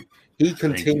bless you, he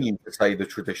continued to say the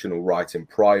traditional rite in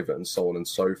private and so on and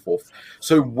so forth.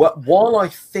 So while I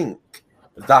think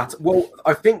that,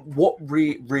 I think what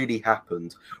really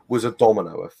happened was a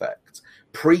domino effect.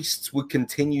 Priests would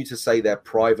continue to say their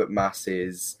private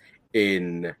masses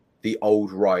in the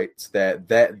old rites, their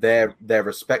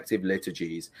respective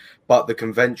liturgies, but the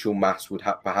conventual mass would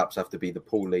perhaps have to be the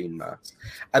Pauline mass,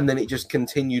 and then it just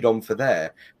continued on for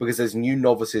there because as new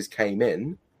novices came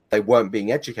in, they weren't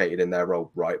being educated in their old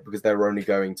rite because they were only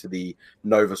going to the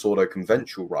Novus Ordo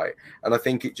conventual rite, and I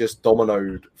think it just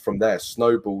dominoed from there,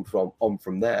 snowballed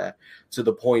from there to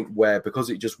the point where because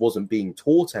it just wasn't being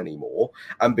taught anymore,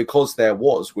 and because there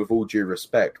was, with all due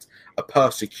respect, a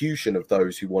persecution of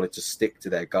those who wanted to stick to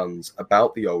their guns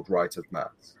about the old rite of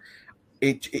mass,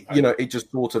 it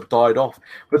just sort of died off.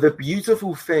 But the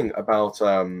beautiful thing about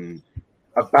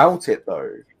it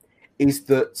though is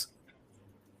that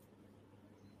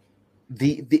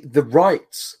the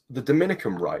rites, the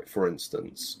Dominican rite, for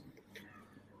instance,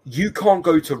 you can't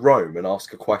go to Rome and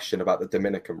ask a question about the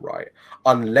Dominican rite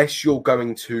unless you're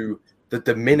going to the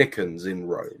Dominicans in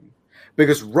Rome.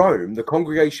 Because Rome, the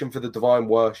Congregation for the Divine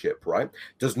Worship, right,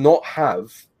 does not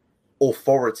have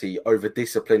authority over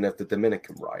discipline of the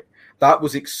Dominican rite. That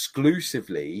was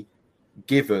exclusively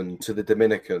given to the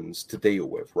Dominicans to deal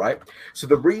with, right? So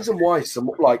the reason why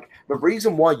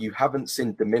you haven't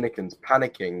seen Dominicans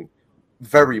panicking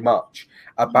very much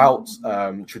about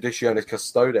Traditionis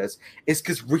Custodes is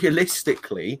because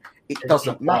realistically it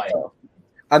doesn't matter.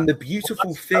 And the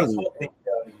beautiful thing,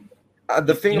 and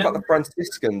the thing about the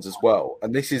Franciscans as well,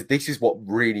 and this is what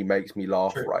really makes me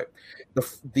laugh, right?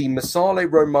 The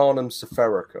Missale Romanum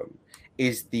Sepharicum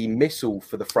is the missal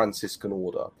for the Franciscan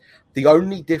order. The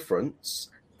only difference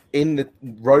in the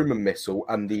Roman missal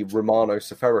and the Romano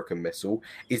Sepharicum missal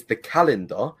is the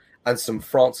calendar and St.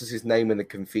 Francis's name in the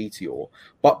Confiteor.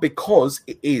 But because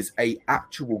it is a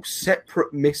actual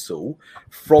separate missal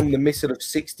from the Missal of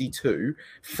 62,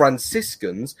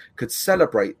 Franciscans could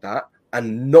celebrate that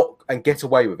and get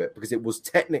away with it because it was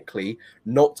technically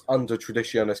not under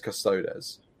Traditionis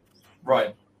Custodes.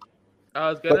 Right.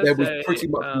 But there was pretty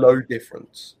much no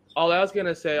difference. All I was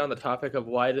gonna say on the topic of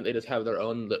why didn't they just have their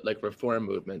own reform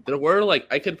movement? There were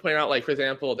I could point out for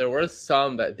example, there were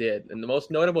some that did, and the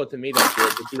most notable to me that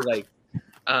did would be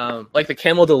like the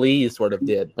Camaldolese sort of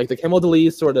did. Like the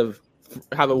Camaldolese sort of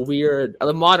have a weird,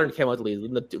 the modern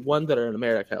Camaldolese, the ones that are in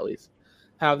America at least,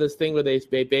 have this thing where they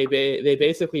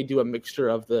basically do a mixture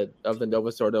of the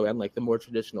Novus Ordo and like the more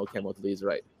traditional Camaldolese,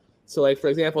 right? So like for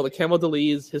example, the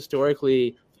Camaldolese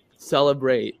historically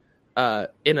celebrate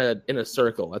in a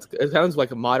circle. It sounds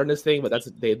like a modernist thing, but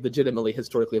they legitimately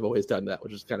historically have always done that,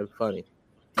 which is kind of funny.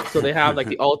 So they have like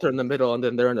the altar in the middle, and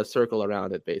then they're in a circle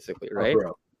around it, basically, right?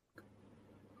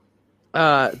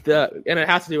 And it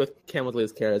has to do with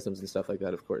Camaldolese charisms and stuff like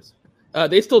that, of course.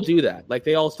 They still do that, like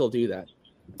they all still do that,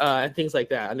 and things like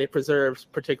that, and they preserve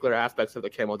particular aspects of the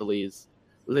Camaldolese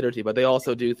liturgy, but they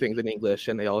also do things in English,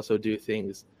 and they also do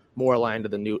things more aligned to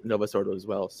the new Novus Ordo as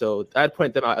well. So I'd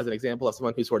point them out as an example of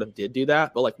someone who sort of did do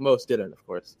that, but like most didn't, of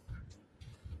course.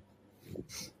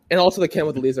 And also the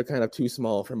Camaldolese are kind of too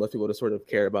small for most people to sort of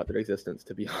care about their existence,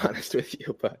 to be honest with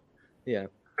you. But yeah.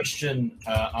 Christian,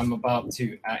 I'm about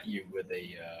to at you with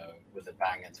a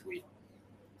banger tweet.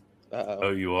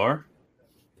 Oh, you are?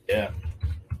 Yeah.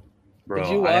 Bro,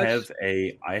 Did you watch...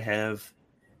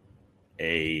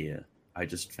 I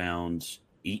just found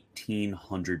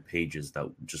 1,800 pages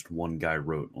that just one guy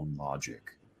wrote on Logic.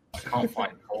 I can't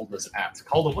find Calder's at.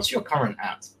 Calder, what's your current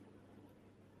at?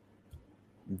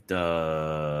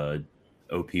 The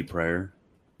OP prayer.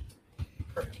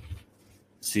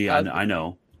 See, I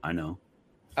know.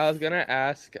 I was gonna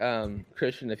ask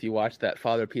Christian if you watched that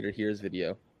Father Peter Hears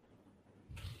video.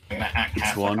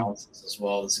 Which one? As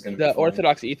well. This is gonna the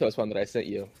Orthodox Ethos one that I sent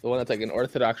you. The one that's like an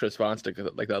Orthodox response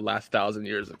to like the last 1,000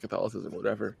 years of Catholicism, or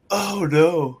whatever. Oh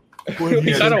no! When did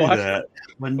you send me that?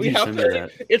 When did you send me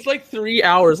that? It's like 3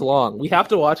 hours long. We have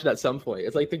to watch it at some point.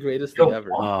 It's like the greatest thing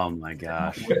ever. Oh my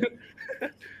gosh! I'm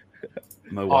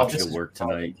gonna watch it at work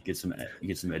tonight. Get some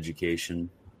education.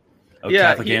 Oh,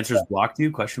 yeah, Catholic Answers blocked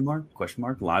you? Question mark?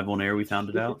 Live on air, we found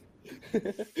it out.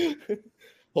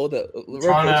 Hold it. We're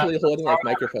virtually holding like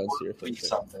microphones to your face.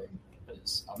 Something.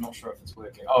 I'm not sure if it's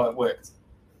working. Oh, it worked.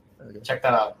 Okay. Check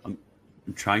that out. I'm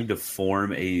trying to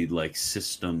form a like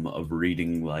system of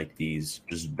reading like these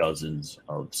just dozens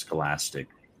of scholastic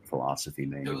philosophy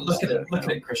manuals. Look at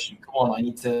it, Christian. Come on, I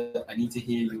need to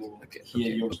hear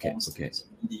your response. Okay.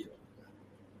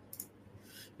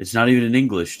 It's not even in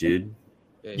English, dude.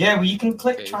 Yeah, well, you can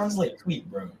click translate tweet,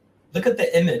 bro. Look at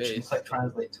the image and click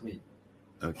translate tweet.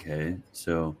 Okay,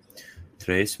 so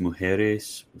tres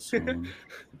mujeres son...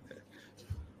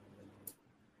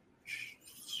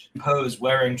 pose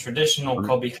wearing traditional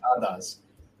cobijadas,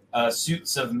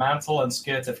 suits of mantle and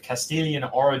skirt of Castilian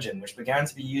origin, which began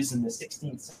to be used in the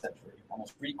 16th century on a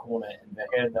street corner in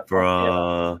Vejer de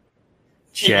Bruh,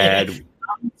 Chad.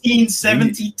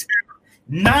 1972.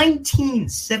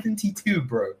 1972,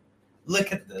 bro.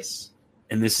 Look at this.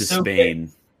 And this is so Spain.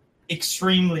 Based.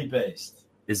 Extremely based.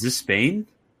 Is this Spain?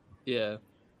 Yeah.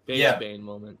 Spain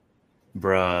moment.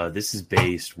 Bruh, this is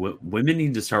based. Women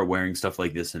need to start wearing stuff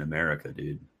like this in America,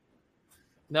 dude.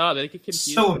 No, they get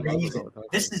confused. So amazing.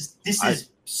 This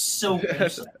is so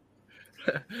awesome.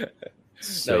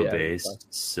 So based.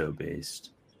 So based.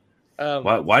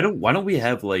 Why don't we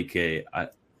have like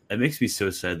it makes me so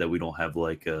sad that we don't have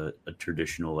like a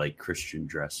traditional like Christian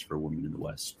dress for women in the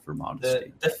West for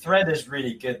modesty. The thread is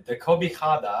really good. The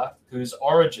cobijada, whose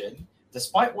origin,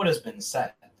 despite what has been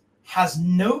said, has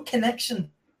no connection.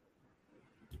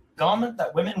 Garment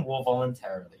that women wore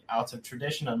voluntarily out of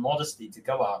tradition and modesty to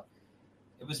go out.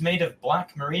 It was made of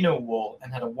black merino wool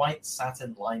and had a white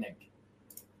satin lining.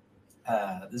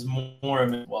 There's more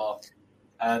as well.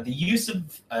 The use of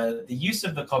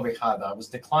the cobijada was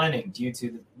declining due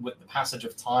to the passage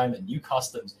of time and new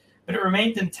customs, but it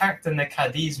remained intact in the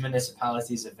Cadiz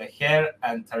municipalities of Vejer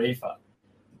and Tarifa.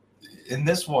 In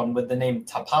this one, with the name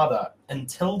tapada,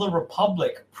 until the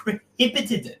Republic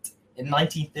prohibited it in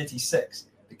 1936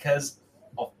 because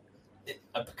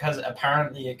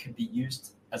apparently it could be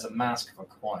used as a mask for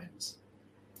crimes.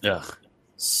 Ugh.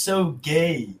 So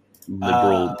gay.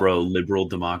 Liberal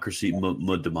democracy,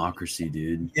 democracy,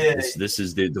 dude. Yeah. This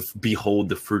is the behold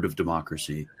the fruit of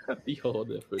democracy. Behold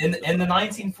the fruit. In the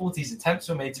 1940s, attempts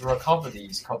were made to recover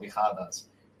these cobijadas,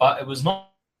 but it was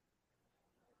not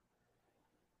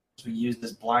used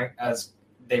as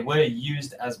they were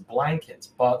used as blankets.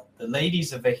 But the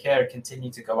ladies of Vejer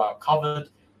continued to go out covered,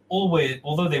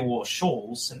 although they wore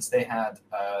shawls since they had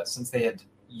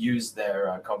used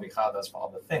their cobijadas for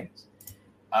other things.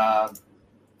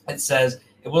 It says,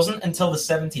 it wasn't until the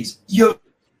 70s,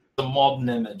 the modern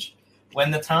image,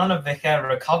 when the town of Vejer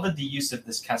recovered the use of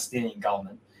this Castilian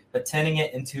garment, but turning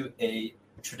it into a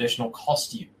traditional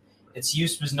costume. Its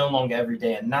use was no longer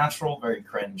everyday and natural, very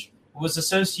cringe. It was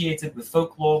associated with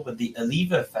folklore with the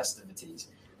Oliva festivities,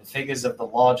 the figures of the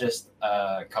largest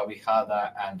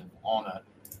cobijada and of honor,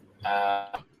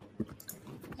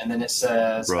 And then it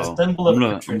says Bro, a symbol of I'm the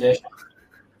gonna- tradition.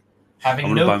 Having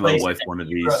I'm gonna no buy my place wife in one of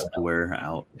any these pro- to wear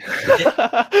out.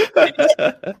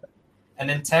 An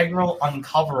integral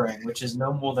uncovering, which is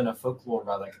no more than a folklore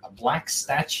relic. A black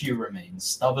statue remains,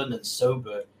 stubborn and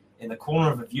sober, in the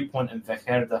corner of a viewpoint in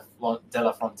Vejer de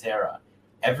la Frontera.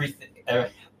 Everything,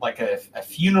 like a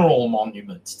funeral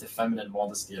monument to feminine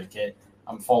modesty. Okay,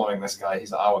 I'm following this guy.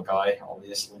 He's our guy,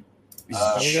 obviously. He's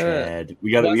I'm gonna- Chad.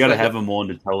 We got One to second. have him on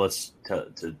to tell us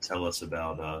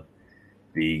about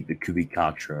the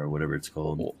Kubikatra or whatever it's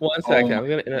called. 1 second.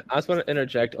 Oh. I just want to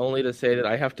interject only to say that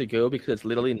I have to go because it's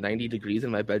literally 90 degrees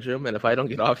in my bedroom, and if I don't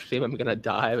get off stream, I'm gonna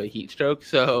die of a heat stroke.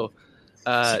 So,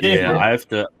 Yeah, I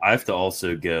have to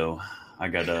also go. I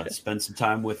gotta spend some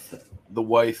time with the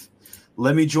wife.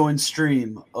 Let me join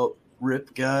stream. Oh,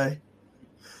 rip guy.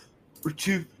 We're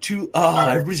too.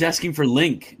 Everybody's asking for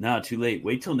link. Nah, too late.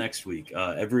 Wait till next week.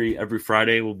 Every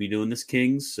Friday we'll be doing this,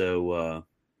 Kings. So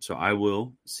I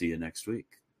will see you next week.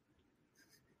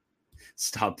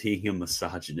 Stop being a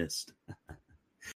misogynist.